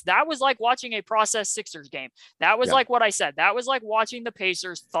being honest, that was like watching a processed Sixers game. That was like what I said. That was like watching the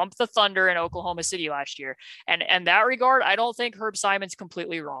Pacers thump the Thunder in Oklahoma City last year. And in that regard, I don't think Herb Simon's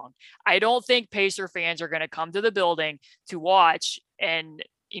completely wrong. I don't think Pacer fans are going to come to the building to watch. And,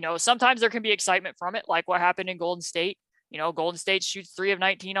 sometimes there can be excitement from it, like what happened in Golden State. Golden State shoots 3 of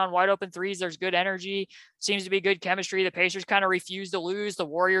 19 on wide open threes. There's good energy, seems to be good chemistry. The Pacers kind of refuse to lose. The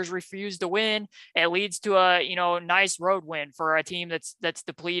Warriors refuse to win. It leads to a, nice road win for a team that's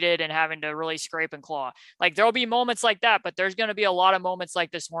depleted and having to really scrape and claw. Like, there'll be moments like that, but there's going to be a lot of moments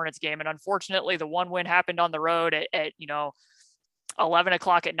like this Hornets game. And unfortunately, the one win happened on the road at 11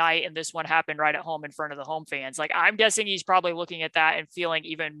 o'clock at night, and this one happened right at home in front of the home fans. Like, I'm guessing he's probably looking at that and feeling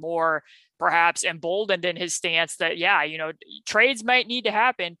even more perhaps emboldened in his stance that, trades might need to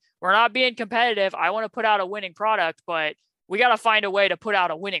happen. We're not being competitive. I want to put out a winning product, but we got to find a way to put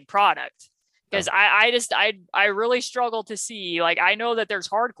out a winning product. Because I really struggle to see, like, I know that there's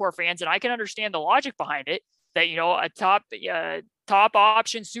hardcore fans and I can understand the logic behind it, that, a top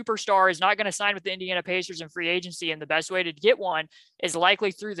option superstar is not going to sign with the Indiana Pacers in free agency, and the best way to get one is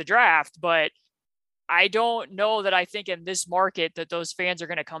likely through the draft. But I don't know that I think in this market that those fans are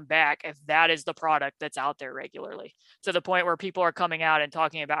going to come back if that is the product that's out there regularly, to the point where people are coming out and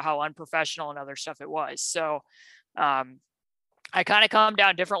talking about how unprofessional and other stuff it was. So I kind of come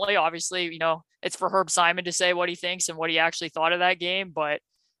down differently. Obviously, it's for Herb Simon to say what he thinks and what he actually thought of that game. But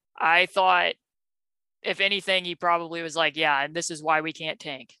I thought, if anything, he probably was like, yeah, and this is why we can't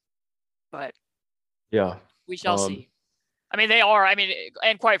tank. But yeah, we shall see. I mean, they are. I mean,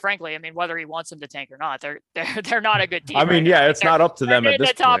 and quite frankly, whether he wants them to tank or not, they're not a good team. It's not up to them at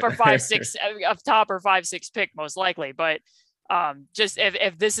this top point. top or 5-6 pick most likely. But just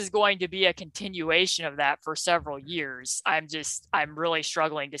if this is going to be a continuation of that for several years, I'm really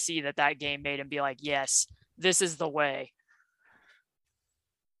struggling to see that game made him be like, yes, this is the way.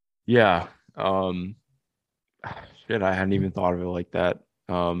 Yeah. Shit, I hadn't even thought of it like that.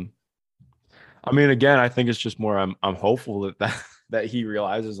 Again, I think it's just more, I'm hopeful that he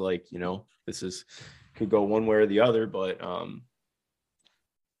realizes, like, this could go one way or the other, but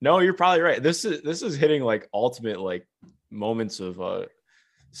no, you're probably right. This is hitting like ultimate, like, moments of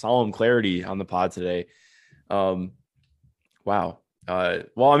solemn clarity on the pod today. Wow. Per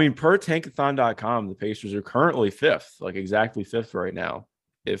tankathon.com, the Pacers are currently 5th, like exactly 5th right now.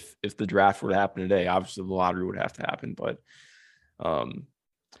 If the draft were to happen today, obviously the lottery would have to happen, but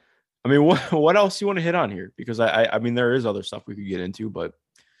what else do you want to hit on here? Because I there is other stuff we could get into, but.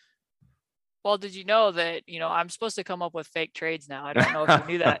 Well, did you know that, I'm supposed to come up with fake trades now? I don't know if you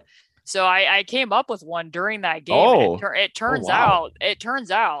knew that. So I came up with one during that game. Oh, it turns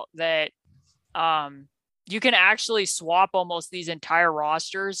out that you can actually swap almost these entire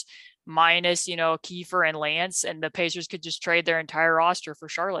rosters minus, Kiefer and Lance, and the Pacers could just trade their entire roster for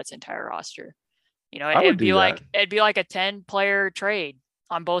Charlotte's entire roster. It'd be like a 10-player trade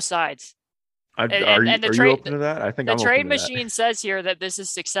on both sides. Are you open to that? I think the trade machine says here that this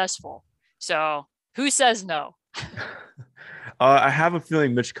is successful. So who says no? I have a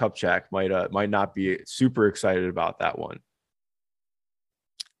feeling Mitch Kupchak might not be super excited about that one.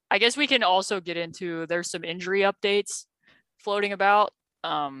 I guess we can also get into, there's some injury updates floating about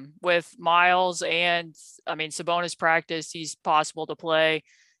with Miles, and Sabonis practiced. He's possible to play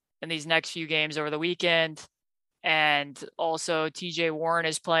in these next few games over the weekend. And also TJ Warren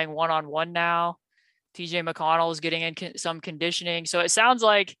is playing one-on-one now. TJ McConnell is getting in some conditioning. So it sounds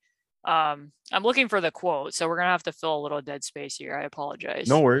like I'm looking for the quote, so we're going to have to fill a little dead space here. I apologize.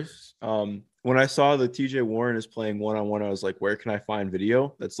 No worries. When I saw that TJ Warren is playing one-on-one, I was like, where can I find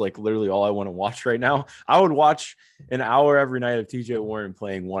video? That's like literally all I want to watch right now. I would watch an hour every night of TJ Warren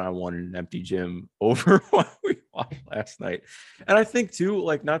playing one-on-one in an empty gym over what we watched last night. And I think too,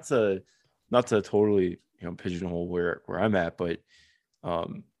 like, not to totally, pigeonhole where I'm at, but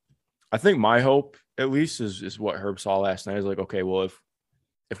I think my hope at least is what Herb saw last night is like, okay, well,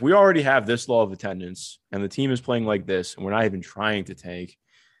 if we already have this low of attendance and the team is playing like this, and we're not even trying to tank,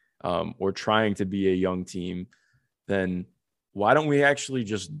 or trying to be a young team, then why don't we actually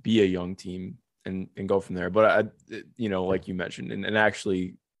just be a young team and go from there? But like you mentioned, and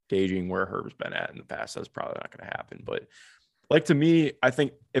actually gauging where Herb's been at in the past, that's probably not going to happen. But like, to me, I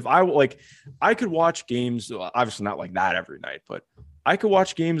think if I could watch games, obviously not like that every night, but I could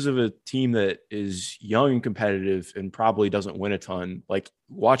watch games of a team that is young and competitive and probably doesn't win a ton. Like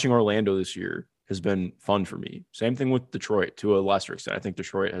watching Orlando this year has been fun for me. Same thing with Detroit to a lesser extent. I think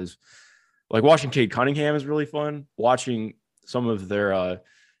Detroit has, like, watching Cade Cunningham is really fun. Watching some of their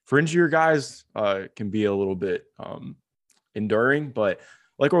fringier guys can be a little bit enduring, but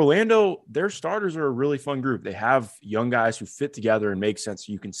like Orlando, their starters are a really fun group. They have young guys who fit together and make sense.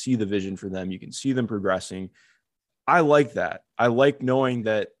 So you can see the vision for them. You can see them progressing. I like that. I like knowing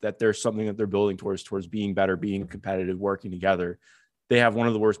that there's something that they're building towards being better, being competitive, working together. They have one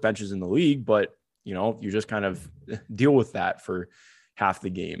of the worst benches in the league, but you just kind of deal with that for half the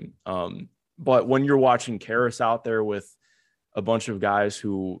game. But when you're watching Karras out there with a bunch of guys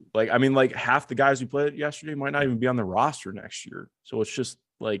who like half the guys who played yesterday might not even be on the roster next year. So it's just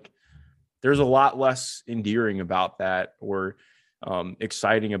like, there's a lot less endearing about that or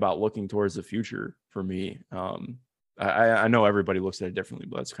exciting about looking towards the future for me. I know everybody looks at it differently,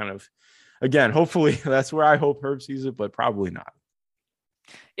 but that's kind of, again, hopefully that's where I hope Herb sees it, but probably not.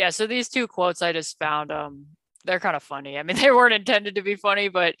 Yeah. So these two quotes I just found, they're kind of funny. I mean, they weren't intended to be funny,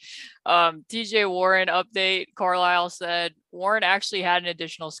 but TJ Warren update, Carlisle said, Warren actually had an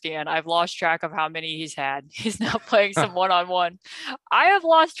additional scan. I've lost track of how many he's had. He's now playing some one-on-one. I have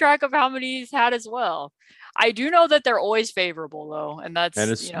lost track of how many he's had as well. I do know that they're always favorable though. And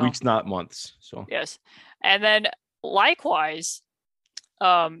it's weeks, not months. So yes. And then likewise,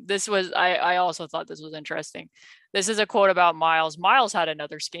 I also thought this was interesting. This is a quote about Miles. Miles had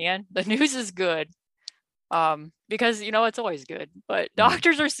another scan. The news is good. Because it's always good, but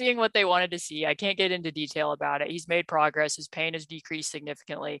doctors are seeing what they wanted to see. I can't get into detail about it. He's made progress. His pain has decreased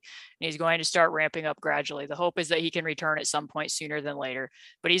significantly, and he's going to start ramping up gradually. The hope is that he can return at some point sooner than later,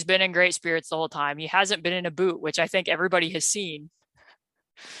 but he's been in great spirits the whole time. He hasn't been in a boot, which I think everybody has seen.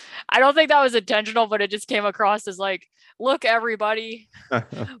 I don't think that was intentional, but it just came across as like, look, everybody,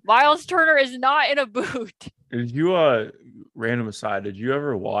 Miles Turner is not in a boot. Did you random aside, did you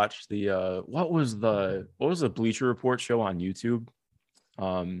ever watch the what was the Bleacher Report show on YouTube?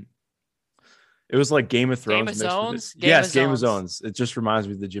 It was like Game of Thrones. Game of Zones? Game of Zones. It just reminds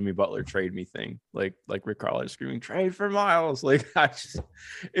me of the Jimmy Butler trade me thing. Like Rick Carlisle screaming, trade for Miles. Like I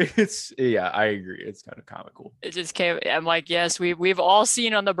agree. It's kind of comical. It just came. I'm like, yes, we've all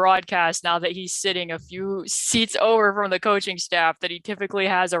seen on the broadcast now that he's sitting a few seats over from the coaching staff that he typically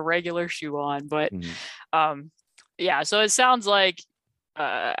has a regular shoe on. But yeah, so it sounds like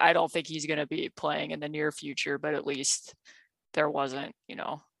I don't think he's going to be playing in the near future, but at least there wasn't,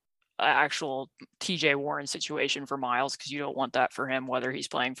 actual TJ Warren situation for Miles, because you don't want that for him, whether he's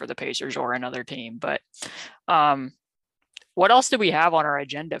playing for the Pacers or another team. But what else do we have on our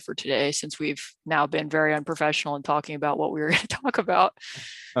agenda for today, since we've now been very unprofessional in talking about what we were going to talk about?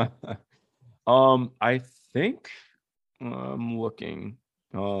 I think I'm looking.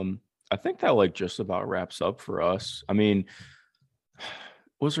 I think that just about wraps up for us. I mean,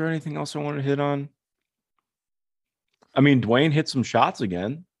 was there anything else I wanted to hit on? I mean, Dwayne hit some shots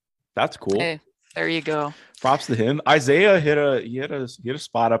again. That's cool. Hey, there you go. Props to him. Isaiah hit a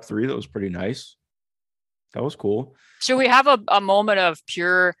spot up three that was pretty nice. That was cool. Should we have a moment of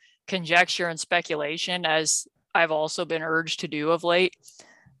pure conjecture and speculation, as I've also been urged to do of late?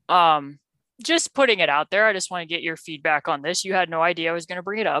 Just putting it out there. I just want to get your feedback on this. You had no idea I was going to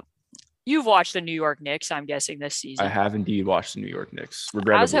bring it up. You've watched the New York Knicks, I'm guessing, this season. I have indeed watched the New York Knicks,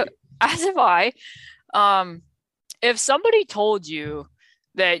 regrettably. As have I. If somebody told you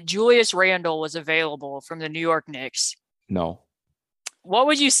that Julius Randle was available from the New York Knicks, no, what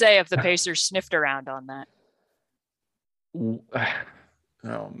would you say if the Pacers sniffed around on that?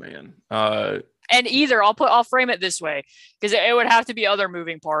 Oh man. And either I'll frame it this way, because it would have to be other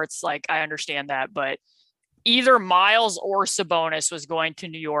moving parts. Like, I understand that, but either Miles or Sabonis was going to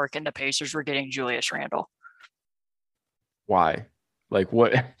New York and the Pacers were getting Julius Randle. Why? Like,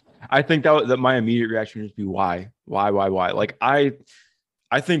 what? I think that my immediate reaction would just be why? Like,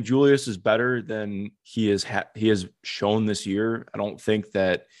 I think Julius is better than he has shown this year. I don't think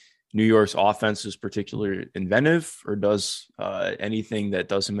that New York's offense is particularly inventive or does anything that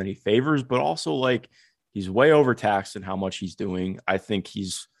does him any favors, but also he's way overtaxed in how much he's doing. I think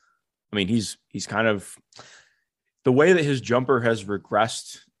he's kind of, the way that his jumper has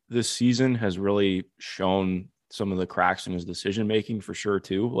regressed this season has really shown some of the cracks in his decision-making for sure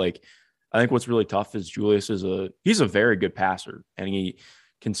too. I think what's really tough is Julius he's a very good passer and he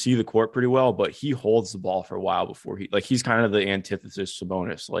can see the court pretty well, but he holds the ball for a while before he's kind of the antithesis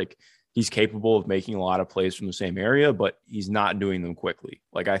Sabonis. He's capable of making a lot of plays from the same area, but he's not doing them quickly.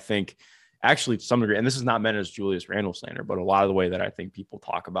 I think actually to some degree, and this is not meant as Julius Randle slander, but a lot of the way that I think people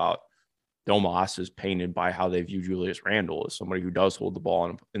talk about Domas is painted by how they view Julius Randle as somebody who does hold the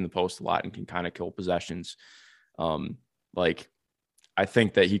ball in the post a lot and can kind of kill possessions. Like, I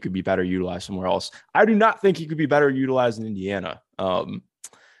think that he could be better utilized somewhere else. I do not think he could be better utilized in Indiana.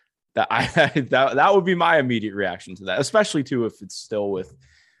 That would be my immediate reaction to that, especially too if it's still with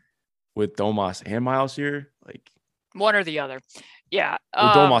Domas and Miles here, like one or the other. Yeah.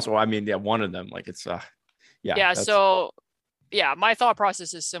 Domas, or I mean, yeah, one of them. Like it's yeah. So yeah, my thought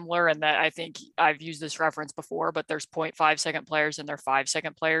process is similar in that I think I've used this reference before, but there's 0.5-second players and they're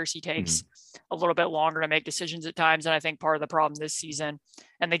 5-second players. He takes a little bit longer to make decisions at times. And I think part of the problem this season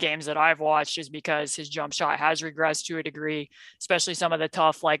and the games that I've watched is because his jump shot has regressed to a degree, especially some of the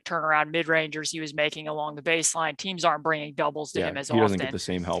tough, like turnaround mid-rangers he was making along the baseline. Teams aren't bringing doubles to him as often. He doesn't get the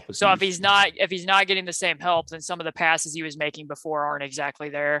same help. So if he's not getting the same help, then some of the passes he was making before aren't exactly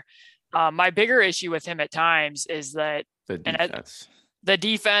there. My bigger issue with him at times is that the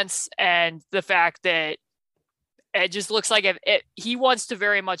defense and the fact that it just looks like he wants to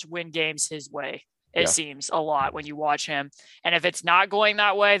very much win games his way. It seems a lot when you watch him. And if it's not going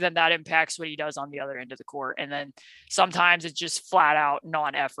that way, then that impacts what he does on the other end of the court. And then sometimes it's just flat out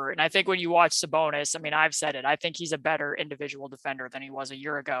non-effort. And I think when you watch Sabonis, I mean, I've said it, I think he's a better individual defender than he was a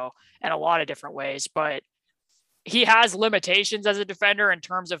year ago in a lot of different ways, but he has limitations as a defender in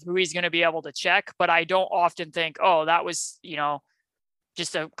terms of who he's going to be able to check. But I don't often think, oh, that was,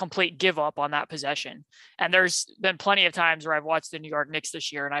 just a complete give up on that possession. And there's been plenty of times where I've watched the New York Knicks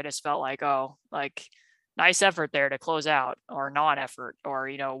this year and I just felt like, oh, like nice effort there to close out or non-effort or,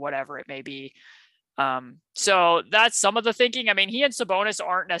 whatever it may be. So that's some of the thinking. I mean, he and Sabonis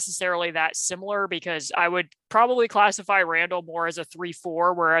aren't necessarily that similar because I would probably classify Randall more as a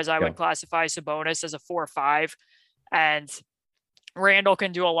 3-4, whereas I would classify Sabonis as a 4-5. And Randall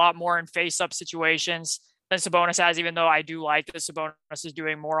can do a lot more in face-up situations than Sabonis has, even though I do like that Sabonis is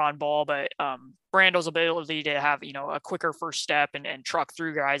doing more on ball, but Randall's ability to have, a quicker first step and truck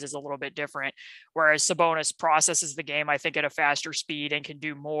through guys is a little bit different. Whereas Sabonis processes the game, I think, at a faster speed and can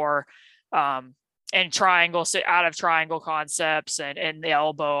do more and out of triangle concepts and the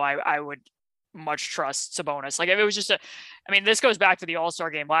elbow. I would much trust Sabonis. Like if it was just this goes back to the All-Star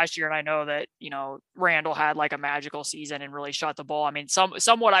game last year. And I know that, Randall had like a magical season and really shot the ball. I mean,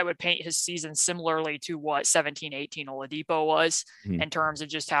 somewhat I would paint his season similarly to what 17-18 Oladipo was in terms of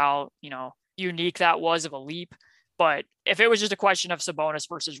just how, unique that was of a leap. But if it was just a question of Sabonis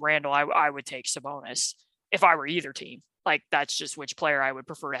versus Randall, I would take Sabonis if I were either team. Like that's just which player I would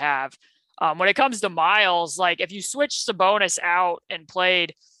prefer to have. When it comes to Miles, like if you switch Sabonis out and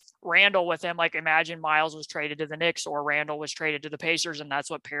played Randall with him, like imagine Miles was traded to the Knicks or Randall was traded to the Pacers and that's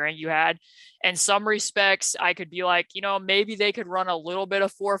what pairing you had. In some respects, I could be like, maybe they could run a little bit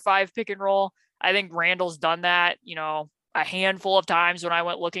of 4-5 pick and roll. I think Randall's done that, a handful of times when I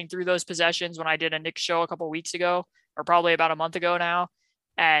went looking through those possessions when I did a Knicks show a couple of weeks ago, or probably about a month ago now.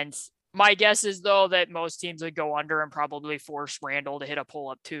 And my guess is though that most teams would go under and probably force Randall to hit a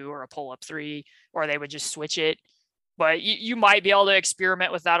pull-up 2 or a pull-up 3, or they would just switch it. But you might be able to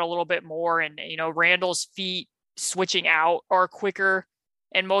experiment with that a little bit more. And, Randall's feet switching out are quicker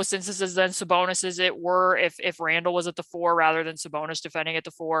in most instances than Sabonis's it were if Randall was at the 4 rather than Sabonis defending at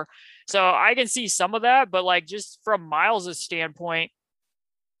the 4. So I can see some of that, but like just from Miles's standpoint,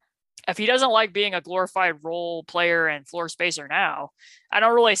 if he doesn't like being a glorified role player and floor spacer now, I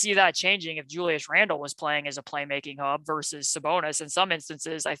don't really see that changing if Julius Randle was playing as a playmaking hub versus Sabonis. In some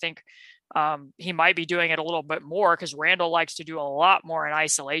instances, I think he might be doing it a little bit more because Randle likes to do a lot more in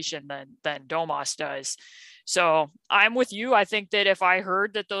isolation than Domas does. So I'm with you. I think that if I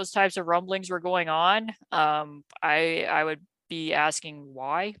heard that those types of rumblings were going on, I would be asking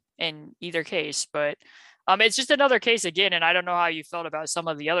why in either case, but it's just another case again. And I don't know how you felt about some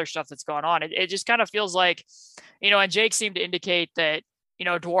of the other stuff that's gone on. It just kind of feels like, and Jake seemed to indicate that,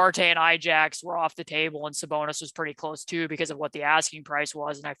 Duarte and Ijax were off the table and Sabonis was pretty close too because of what the asking price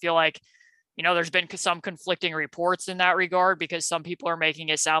was. And I feel like, there's been some conflicting reports in that regard because some people are making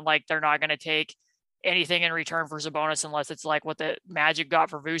it sound like they're not going to take anything in return for Sabonis unless it's like what the Magic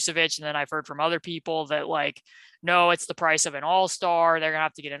got for Vucevic. And then I've heard from other people that like, no, it's the price of an all-star. They're going to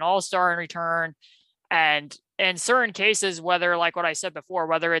have to get an all-star in return. And in certain cases, whether like what I said before,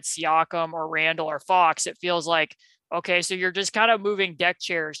 whether it's Siakam or Randall or Fox, it feels like, okay, so you're just kind of moving deck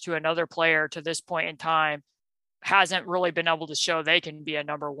chairs to another player to this point in time hasn't really been able to show they can be a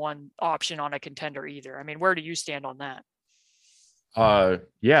number one option on a contender either. I mean, where do you stand on that?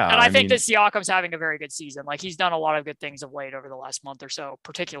 Yeah. And I think that Siakam's having a very good season. Like he's done a lot of good things of late over the last month or so,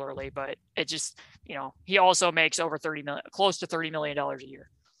 particularly, but it just, he also makes over close to $30 million a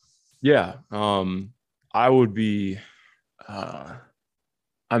year. Yeah. I would be,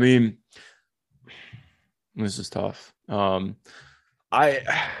 This is tough. I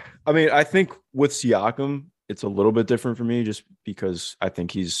mean, I think with Siakam, it's a little bit different for me just because I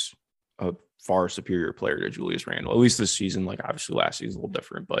think he's a far superior player to Julius Randle, at least this season. Like obviously last season is a little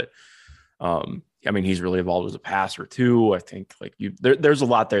different, but I mean, he's really evolved as a passer too. I think like there's a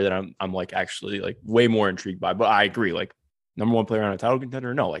lot there that I'm like actually like way more intrigued by, but I agree. Like number one player on a title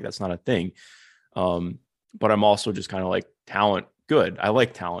contender. No, like that's not a thing. But I'm also just kind of like talent. Good. I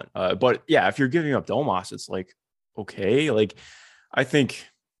like talent. But yeah, if you're giving up Domas, it's like, okay, like I think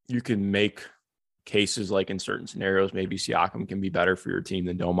you can make cases like in certain scenarios, maybe Siakam can be better for your team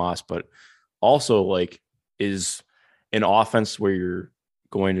than Domas, but also like is an offense where you're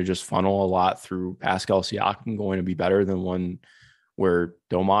going to just funnel a lot through Pascal Siakam going to be better than one where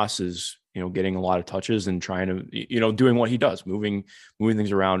Domas is, getting a lot of touches and trying to, doing what he does, moving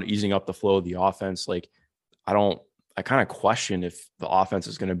things around, easing up the flow of the offense. Like I kind of question if the offense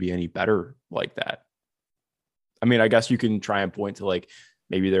is going to be any better like that. I mean, I guess you can try and point to like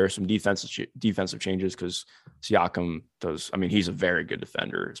maybe there are some defensive changes because Siakam does. I mean, he's a very good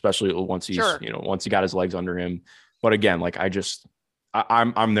defender, especially once he's once he got his legs under him. But again, like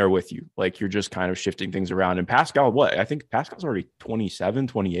I'm there with you. Like you're just kind of shifting things around. And Pascal, I think Pascal's already 27,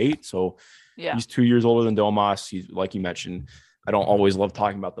 28. So he's 2 years older than Domas. He's like you mentioned. I don't always love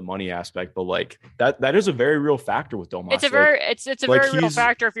talking about the money aspect, but like that is a very real factor with Domas. It's a very real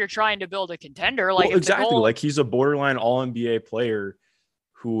factor if you're trying to build a contender. Like exactly, like he's a borderline All NBA player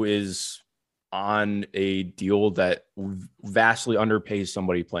who is on a deal that vastly underpays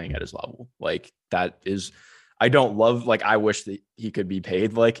somebody playing at his level. Like that is, I don't love. Like I wish that he could be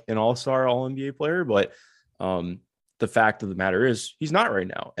paid like an all-star All NBA player, but the fact of the matter is he's not right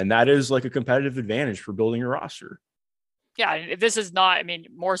now, and that is like a competitive advantage for building your roster. Yeah, this is not, I mean,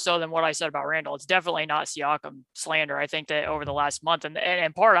 more so than what I said about Randall. It's definitely not Siakam slander. I think that over the last month, and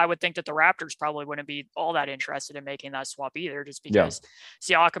in part, I would think that the Raptors probably wouldn't be all that interested in making that swap either, just because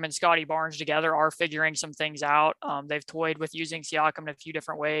Siakam and Scotty Barnes together are figuring some things out. They've toyed with using Siakam in a few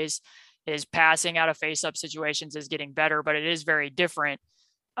different ways. His passing out of face-up situations is getting better, but it is very different.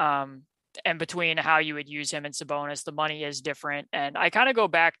 And between how you would use him and Sabonis, the money is different. And I kind of go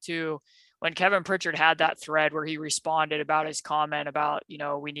back to when Kevin Pritchard had that thread where he responded about his comment about,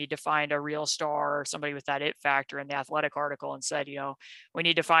 we need to find a real star or somebody with that it factor in the Athletic article, and said, we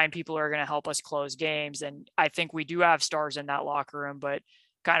need to find people who are going to help us close games. And I think we do have stars in that locker room, but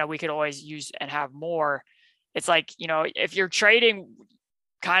kind of we could always use and have more. It's like, if you're trading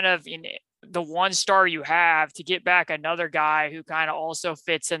kind of in the one star you have to get back another guy who kind of also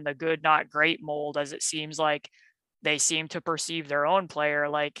fits in the good, not great mold, as it seems like they seem to perceive their own player,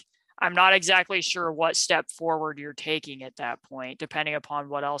 like, I'm not exactly sure what step forward you're taking at that point, depending upon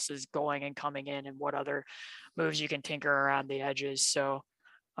what else is going and coming in and what other moves you can tinker around the edges. So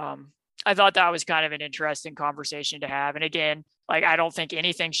I thought that was kind of an interesting conversation to have. And again, like, I don't think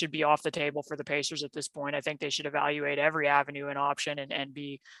anything should be off the table for the Pacers at this point. I think they should evaluate every avenue and option and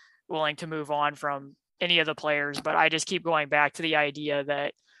be willing to move on from any of the players. But I just keep going back to the idea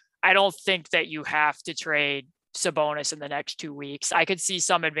that I don't think that you have to trade Sabonis in the next 2 weeks. I could see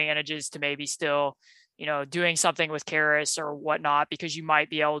some advantages to maybe still, doing something with Karras or whatnot, because you might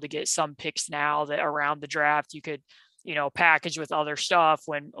be able to get some picks now that around the draft you could, package with other stuff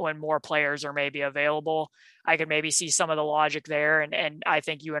when more players are maybe available. I could maybe see some of the logic there. And I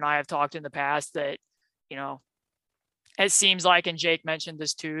think you and I have talked in the past that, it seems like, and Jake mentioned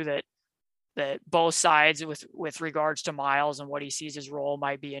this too, that both sides with regards to Miles and what he sees his role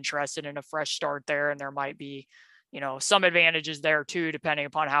might be interested in a fresh start there. And there might be, some advantages there too, depending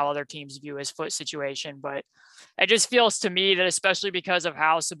upon how other teams view his foot situation. But it just feels to me that, especially because of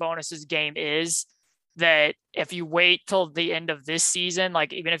how Sabonis's game is, that if you wait till the end of this season,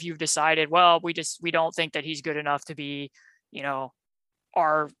 like even if you've decided, well, we don't think that he's good enough to be,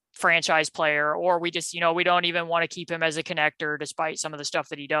 our franchise player, or we just, we don't even want to keep him as a connector despite some of the stuff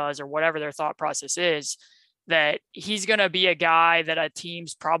that he does, or whatever their thought process is, that he's going to be a guy that a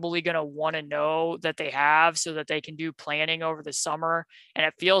team's probably going to want to know that they have so that they can do planning over the summer. And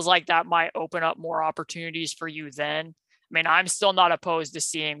it feels like that might open up more opportunities for you then. I mean, I'm still not opposed to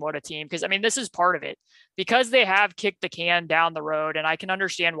seeing what a team, because I mean, this is part of it, because they have kicked the can down the road, and I can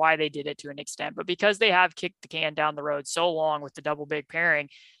understand why they did it to an extent, but because they have kicked the can down the road so long with the double big pairing,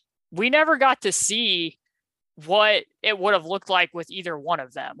 we never got to see what it would have looked like with either one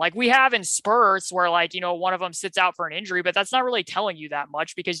of them. Like we have in spurts where, like, one of them sits out for an injury, but that's not really telling you that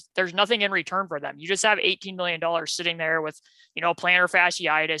much because there's nothing in return for them. You just have $18 million sitting there with, plantar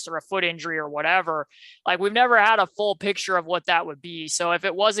fasciitis or a foot injury or whatever. Like we've never had a full picture of what that would be. So if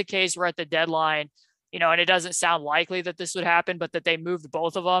it was a case where at the deadline, and it doesn't sound likely that this would happen, but that they moved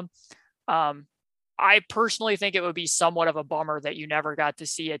both of them, I personally think it would be somewhat of a bummer that you never got to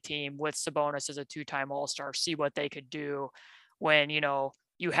see a team with Sabonis as a 2-time All-Star, see what they could do when,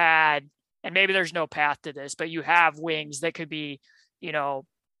 you had, and maybe there's no path to this, but you have wings that could be,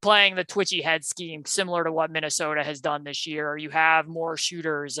 playing the twitchy head scheme similar to what Minnesota has done this year. You have more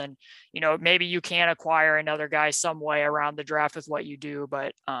shooters and, maybe you can acquire another guy some way around the draft with what you do.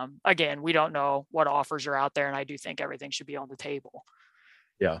 But again, we don't know what offers are out there. And I do think everything should be on the table.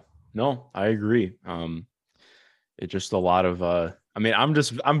 Yeah, no, I agree. It's just a lot of,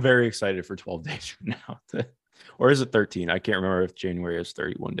 I'm very excited for 12 days from now. Or is it 13? I can't remember if January is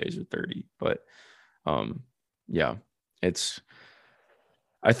 31 days or 30, but yeah,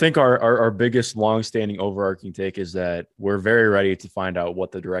 I think our biggest longstanding overarching take is that we're very ready to find out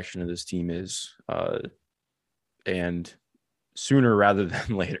what the direction of this team is, and sooner rather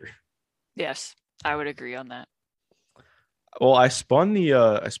than later. Yes, I would agree on that. Well, I spun the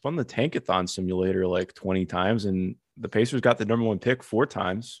Tankathon simulator like 20 times, and the Pacers got the number 1 pick 4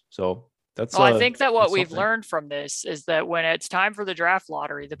 times. So that's. Well, I think that what we've learned from this is that when it's time for the draft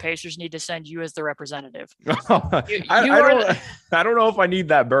lottery, the Pacers need to send you as the representative. I don't know if I need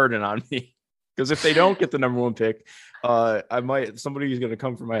that burden on me, because if they don't get the number 1 pick, somebody's going to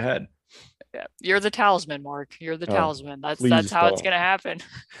come for my head. Yeah, you're the talisman, Mark. You're the talisman. That's how it's going to happen.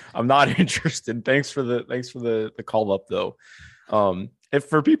 I'm not interested. Thanks for the call up though. If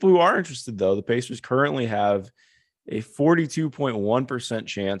for people who are interested though, the Pacers currently have a 42.1%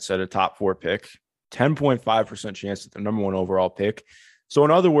 chance at a top 4 pick, 10.5% chance at the number 1 overall pick. So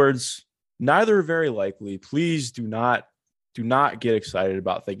in other words, neither are very likely. Please do not get excited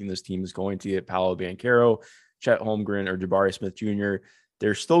about thinking this team is going to get Paolo Banchero, Chet Holmgren, or Jabari Smith Jr.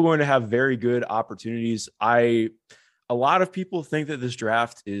 They're still going to have very good opportunities. A lot of people think that this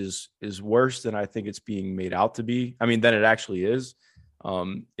draft is worse than I think it's being made out to be. I mean, than it actually is.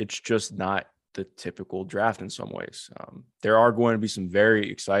 It's just not the typical draft in some ways. There are going to be some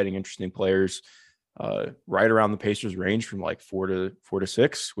very exciting, interesting players right around the Pacers range from like 4 to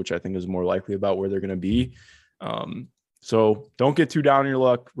 6, which I think is more likely about where they're going to be. So don't get too down on your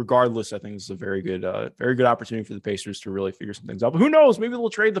luck. Regardless, I think this is a very good opportunity for the Pacers to really figure some things out. But who knows? Maybe they'll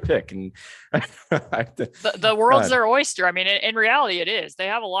trade the pick. And the world's their oyster. I mean, in reality, it is. They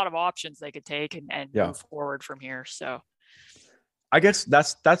have a lot of options they could take and move forward from here. So I guess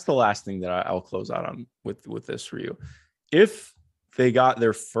that's the last thing that I'll close out on with this for you. If they got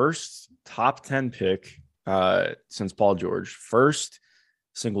their first top 10 pick since Paul George, first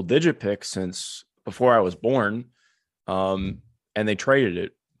single digit pick since before I was born, and they traded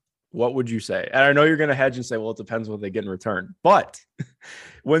it, what would you say? And I know you're going to hedge and say, well, it depends what they get in return. But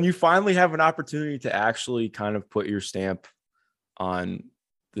when you finally have an opportunity to actually kind of put your stamp on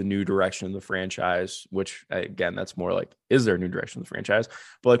the new direction of the franchise, which again, that's more like, is there a new direction of the franchise?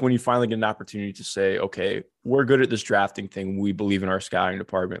 But like when you finally get an opportunity to say, okay, we're good at this drafting thing. We believe in our scouting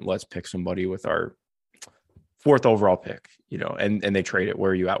department. Let's pick somebody with our 4th overall pick, and they trade it.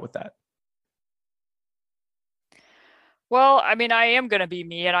 Where are you at with that? Well, I mean, I am going to be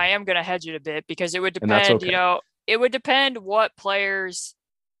me, and I am going to hedge it a bit because it would depend, okay. It would depend what players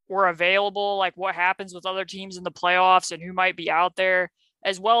were available, like what happens with other teams in the playoffs and who might be out there,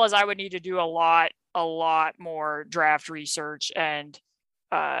 as well as I would need to do a lot more draft research and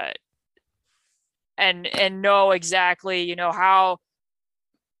know exactly, how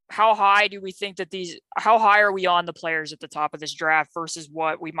high do we think that how high are we on the players at the top of this draft versus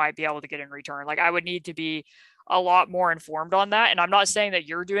what we might be able to get in return? Like I would need to be a lot more informed on that. And I'm not saying that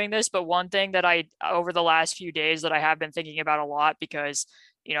you're doing this, but one thing that over the last few days that I have been thinking about a lot, because,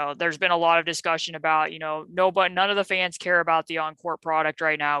 there's been a lot of discussion about, none of the fans care about the on-court product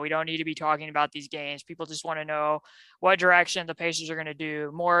right now. We don't need to be talking about these games. People just want to know what direction the Pacers are going to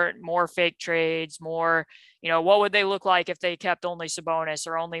do, more fake trades, more, what would they look like if they kept only Sabonis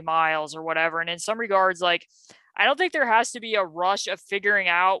or only Miles or whatever. And in some regards, like, I don't think there has to be a rush of figuring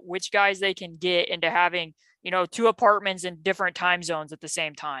out which guys they can get into having, 2 apartments in different time zones at the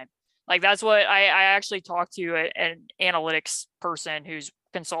same time. Like that's what I actually talked to an analytics person who's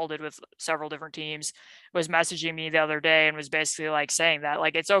consulted with several different teams, was messaging me the other day and was basically like saying that,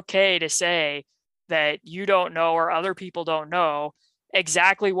 like, it's okay to say that you don't know or other people don't know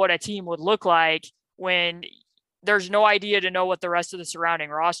exactly what a team would look like when there's no idea to know what the rest of the surrounding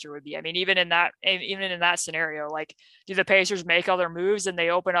roster would be. I mean, even in that scenario, like, do the Pacers make other moves and they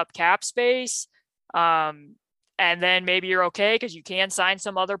open up cap space? And then maybe you're okay because you can sign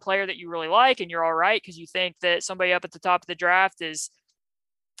some other player that you really like, and you're all right because you think that somebody up at the top of the draft is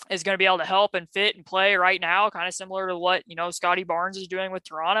going to be able to help and fit and play right now, kind of similar to what, Scotty Barnes is doing with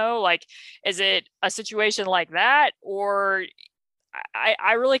Toronto. Like, is it a situation like that? Or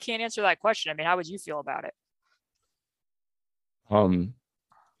I really can't answer that question. I mean, how would you feel about it? Hold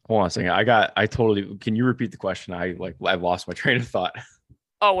on a second. Can you repeat the question? I've lost my train of thought.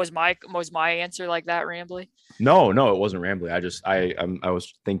 Oh, was my answer like that rambly? No, it wasn't rambly. I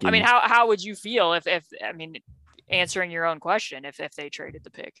was thinking. I mean, how would you feel if I mean, answering your own question if they traded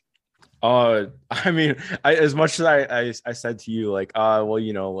the pick? I mean, as much as I said to you, like,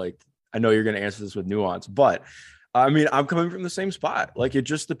 well, like, I know you're going to answer this with nuance, but I mean, I'm coming from the same spot. Like, it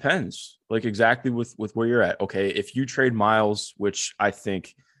just depends, like, exactly with where you're at. Okay, if you trade Miles, which I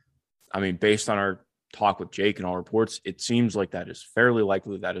mean, based on our talk with Jake and all reports, it seems like that is fairly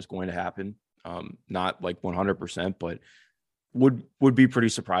likely that is going to happen. Not like 100%, but would be pretty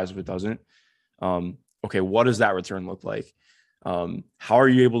surprised if it doesn't. Okay, what does that return look like? How are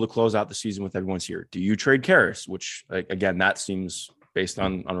you able to close out the season with everyone's here? Do you trade Karras? Which, like, again, that seems, based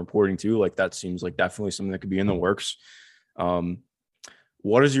on reporting too, like, that seems like definitely something that could be in the works.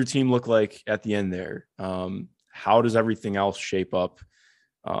 What does your team look like at the end there? How does everything else shape up?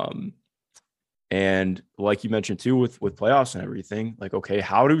 And like you mentioned too, with playoffs and everything, like, okay,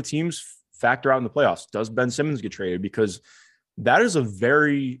 how do teams factor out in the playoffs? Does Ben Simmons get traded? Because that is a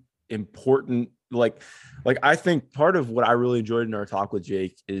very important, like I think part of what I really enjoyed in our talk with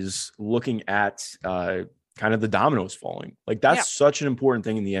Jake is looking at kind of the dominoes falling. Like, that's such an important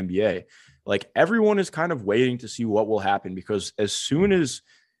thing in the NBA. Like, everyone is kind of waiting to see what will happen, because as soon as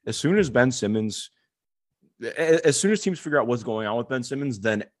Ben Simmons, as soon as teams figure out what's going on with Ben Simmons,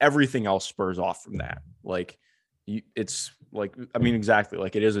 then everything else spurs off from that. Like, it's like, I mean, exactly.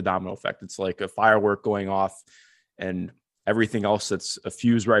 Like, it is a domino effect. It's like a firework going off, and everything else that's a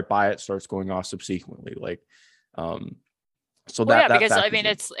fuse right by it starts going off subsequently. Like, so well, because I mean,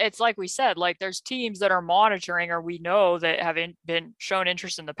 it's like we said, like, there's teams that are monitoring, or we know that haven't been shown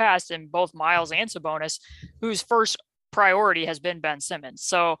interest in the past in both Miles and Sabonis, whose first priority has been Ben Simmons.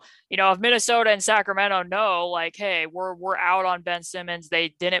 So, if Minnesota and Sacramento know, like, hey, we're out on Ben Simmons,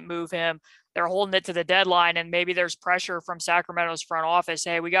 they didn't move him, they're holding it to the deadline, and maybe there's pressure from Sacramento's front office,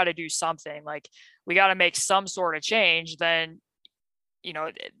 hey, we got to do something, like, we got to make some sort of change, then,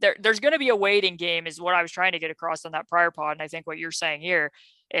 there's going to be a waiting game, is what I was trying to get across on that prior pod. And I think what you're saying here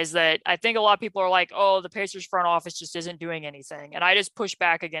is that I think a lot of people are like, oh, the Pacers front office just isn't doing anything. And I just push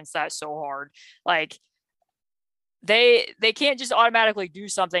back against that so hard. Like, they can't just automatically do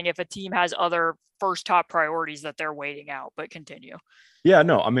something if a team has other first top priorities that they're waiting out. But continue. Yeah,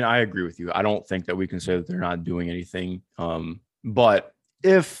 no, I mean, I agree with you. I don't think that we can say that they're not doing anything. But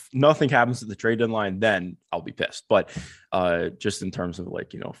if nothing happens at the trade deadline, then I'll be pissed. But just in terms of,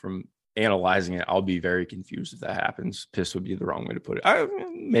 like, from analyzing it, I'll be very confused if that happens. Pissed would be the wrong way to put it.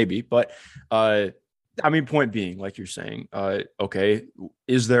 Maybe, but I mean, point being, like you're saying, okay,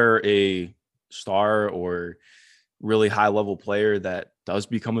 is there a star or really high level player that does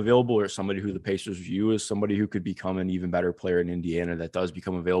become available, or somebody who the Pacers view as somebody who could become an even better player in Indiana that does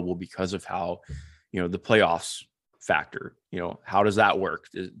become available because of how, the playoffs factor, how does that work?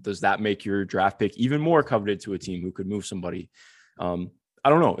 Does that make your draft pick even more coveted to a team who could move somebody? I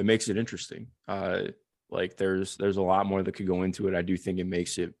don't know. It makes it interesting. Like, there's a lot more that could go into it. I do think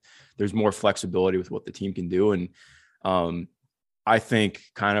there's more flexibility with what the team can do. And I think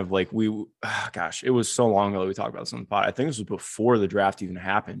kind of like it was so long ago that we talked about this on the pod. I think this was before the draft even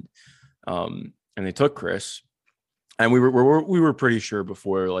happened. And they took Chris, and we were pretty sure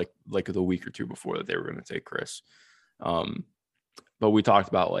before, like the week or two before, that they were going to take Chris. But we talked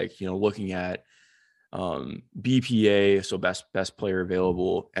about, like, looking at BPA, so best player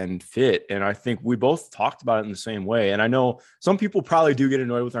available, and fit. And I think we both talked about it in the same way. And I know some people probably do get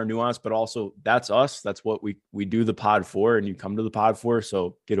annoyed with our nuance, but also that's us. That's what we do the pod for, and you come to the pod for.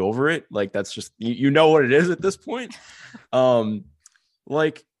 So get over it. Like, that's just, what it is at this point.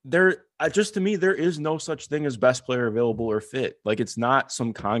 Like, just to me, there is no such thing as best player available or fit. Like, it's not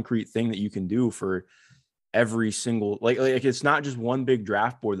some concrete thing that you can do for every single, like it's not just one big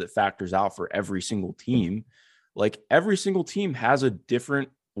draft board that factors out for every single team. Like, every single team has a different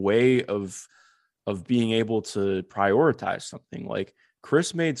way of being able to prioritize something. Like,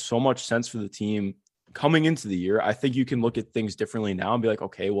 Chris made so much sense for the team coming into the year. I think you can look at things differently now and be like,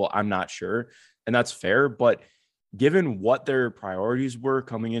 okay, well, I'm not sure. And that's fair. But given what their priorities were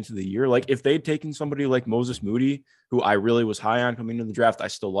coming into the year, like, if they'd taken somebody like Moses Moody, who I really was high on coming into the draft, I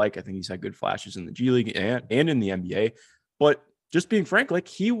still like. I think he's had good flashes in the G League and in the NBA. But just being frank, like,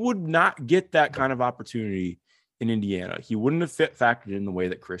 he would not get that kind of opportunity in Indiana. He wouldn't have factored in the way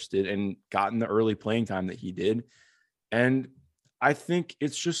that Chris did and gotten the early playing time that he did. And I think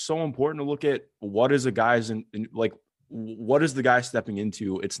it's just so important to look at what is a guy's what is the guy stepping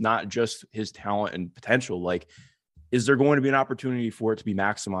into. It's not just his talent and potential. Like, is there going to be an opportunity for it to be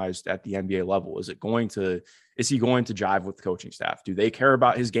maximized at the NBA level? Is he going to jive with the coaching staff? Do they care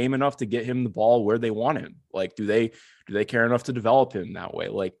about his game enough to get him the ball where they want him? Like, do they care enough to develop him that way?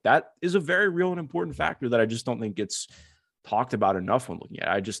 Like, that is a very real and important factor that I just don't think gets talked about enough when looking at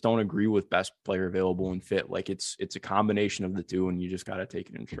it. I just don't agree with best player available and fit. Like, it's a combination of the two, and you just got to take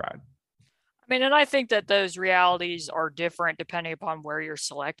it in stride. I mean, and I think that those realities are different depending upon where you're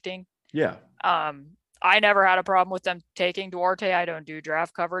selecting. Yeah. I never had a problem with them taking Duarte. I don't do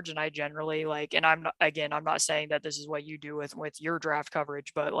draft coverage, and I generally and I'm not saying that this is what you do with your draft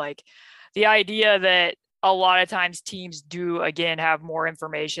coverage, but like the idea that a lot of times teams do, again, have more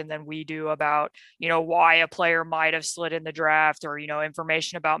information than we do about, why a player might have slid in the draft, or,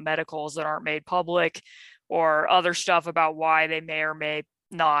 information about medicals that aren't made public, or other stuff about why they may or may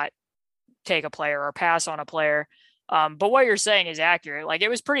not take a player or pass on a player. But what you're saying is accurate. Like, it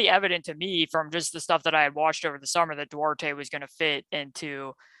was pretty evident to me from just the stuff that I had watched over the summer that Duarte was going to fit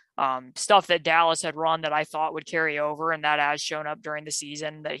into stuff that Dallas had run that I thought would carry over. And that has shown up during the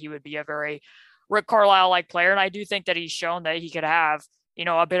season, that he would be a very Rick Carlisle-like player. And I do think that he's shown that he could have,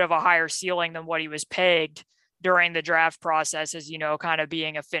 a bit of a higher ceiling than what he was pegged during the draft process as, kind of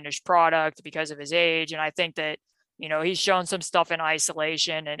being a finished product because of his age. And I think that, he's shown some stuff in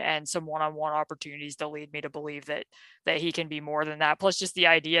isolation and some one-on-one opportunities to lead me to believe that he can be more than that. Plus just the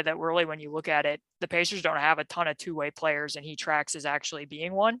idea that really, when you look at it, the Pacers don't have a ton of two-way players, and he tracks as actually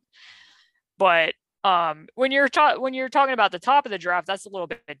being one. But when you're talking about the top of the draft, that's a little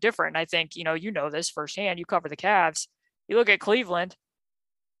bit different. And I think, this firsthand. You cover the Cavs. You look at Cleveland,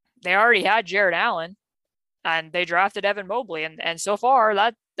 they already had Jared Allen, and they drafted Evan Mobley. And so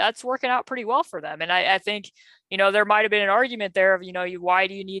far that's working out pretty well for them. And I think, there might've been an argument there of, why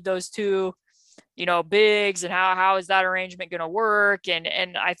do you need those two, bigs, and how is that arrangement going to work?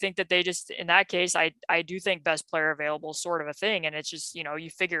 And I think that they just, in that case, I do think best player available sort of a thing. And it's just, you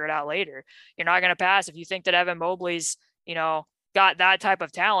figure it out later. You're not going to pass. If you think that Evan Mobley's, got that type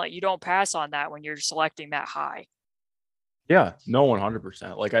of talent, you don't pass on that when you're selecting that high. Yeah, no,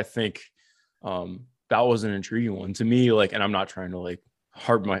 100%. Like, I think that was an intriguing one to me. Like, and I'm not trying to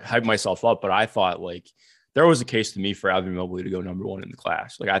hype myself up, but I thought there was a case to me for Evan Mobley to go number one in the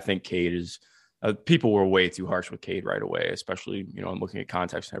class. Like, I think Cade is people were way too harsh with Cade right away, especially, I'm looking at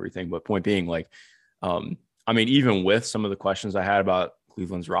context and everything. But point being, even with some of the questions I had about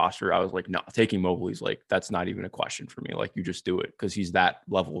Cleveland's roster, I was like, no, taking Mobley's that's not even a question for me. Like, you just do it because he's that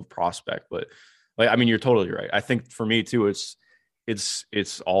level of prospect. But you're totally right. I think for me too, it's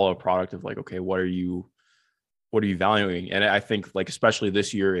all a product of okay, what are you valuing? And I think especially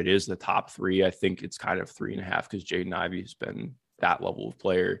this year, it is the top three. I think it's kind of 3.5 because Jaden Ivey has been that level of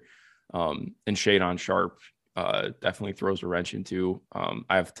player. And Shadon Sharp definitely throws a wrench into.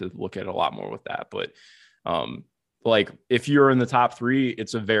 I have to look at it a lot more with that. But if you're in the top three,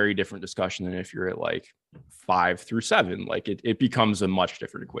 it's a very different discussion than if you're at 5 through 7. It becomes a much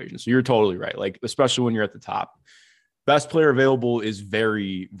different equation. So you're totally right. Especially when you're at the top. Best player available is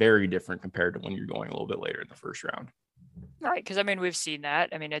very, very different compared to when you're going a little bit later in the first round. Right. Because, we've seen that.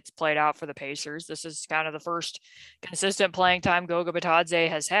 It's played out for the Pacers. This is kind of the first consistent playing time Goga Bitadze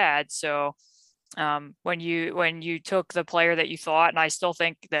has had. So when you took the player that you thought, and I still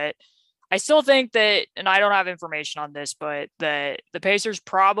think that, and I don't have information on this, but the Pacers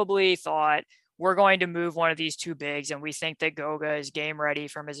probably thought, we're going to move one of these two bigs, and we think that Goga is game ready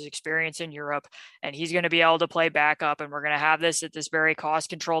from his experience in Europe, and he's going to be able to play backup, and we're going to have this at this very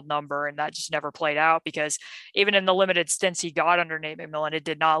cost-controlled number. And that just never played out, because even in the limited stints he got under Nate McMillan, it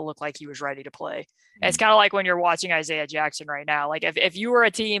did not look like he was ready to play. Mm-hmm. It's kind of like when you're watching Isaiah Jackson right now. If you were a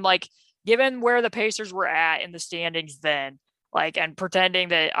team, given where the Pacers were at in the standings then, and pretending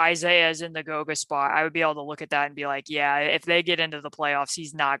that Isaiah is in the Goga spot, I would be able to look at that and be like, yeah, if they get into the playoffs,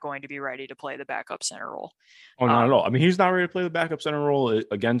 he's not going to be ready to play the backup center role. Oh, not at all. He's not ready to play the backup center role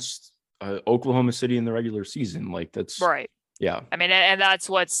against Oklahoma City in the regular season. That's right. Yeah. And that's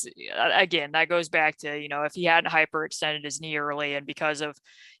what's, again, that goes back to, if he hadn't hyperextended his knee early, and because of,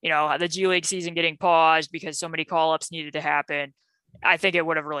 the G League season getting paused because so many call-ups needed to happen, I think it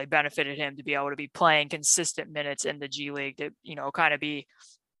would have really benefited him to be able to be playing consistent minutes in the G League, to, kind of be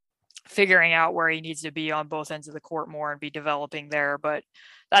figuring out where he needs to be on both ends of the court more and be developing there. But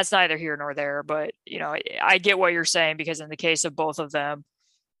that's neither here nor there. But, I get what you're saying, because in the case of both of them,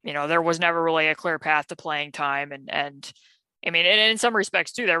 there was never really a clear path to playing time. And in some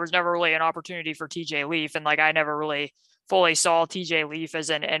respects too, there was never really an opportunity for TJ Leaf. And I never really fully saw TJ Leaf as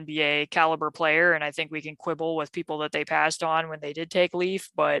an NBA caliber player. And I think we can quibble with people that they passed on when they did take Leaf,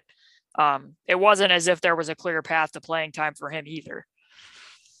 but it wasn't as if there was a clear path to playing time for him either.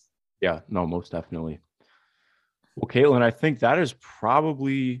 Yeah, no, most definitely. Well, Caitlin, I think that is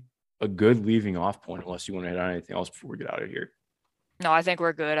probably a good leaving off point, unless you want to hit on anything else before we get out of here. No, I think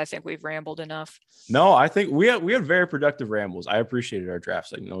we're good. I think we've rambled enough. No, I think we had very productive rambles. I appreciated our draft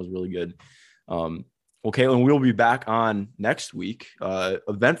segment. That was really good. Well, Caitlin, we'll be back on next week.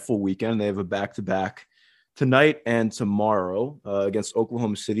 Eventful weekend. They have a back-to-back tonight and tomorrow against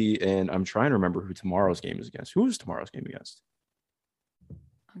Oklahoma City. And I'm trying to remember who tomorrow's game is against. Who is tomorrow's game against?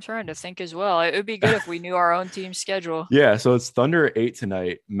 I'm trying to think as well. It would be good if we knew our own team's schedule. Yeah, so it's Thunder at 8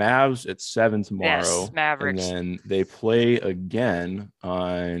 tonight, Mavs at 7 tomorrow. Yes, Mavericks. And then they play again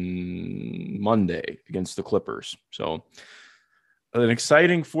on Monday against the Clippers. So an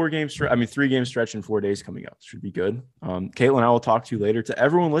exciting 3-game stretch in 4 days coming up. Should be good. Caitlin, I will talk to you later. To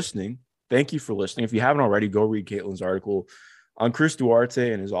everyone listening, thank you for listening. If you haven't already, go read Caitlin's article on Chris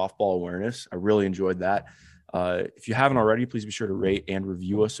Duarte and his off-ball awareness. I really enjoyed that. If you haven't already, please be sure to rate and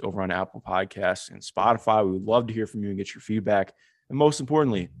review us over on Apple Podcasts and Spotify. We would love to hear from you and get your feedback. And most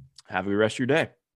importantly, have a good rest of your day.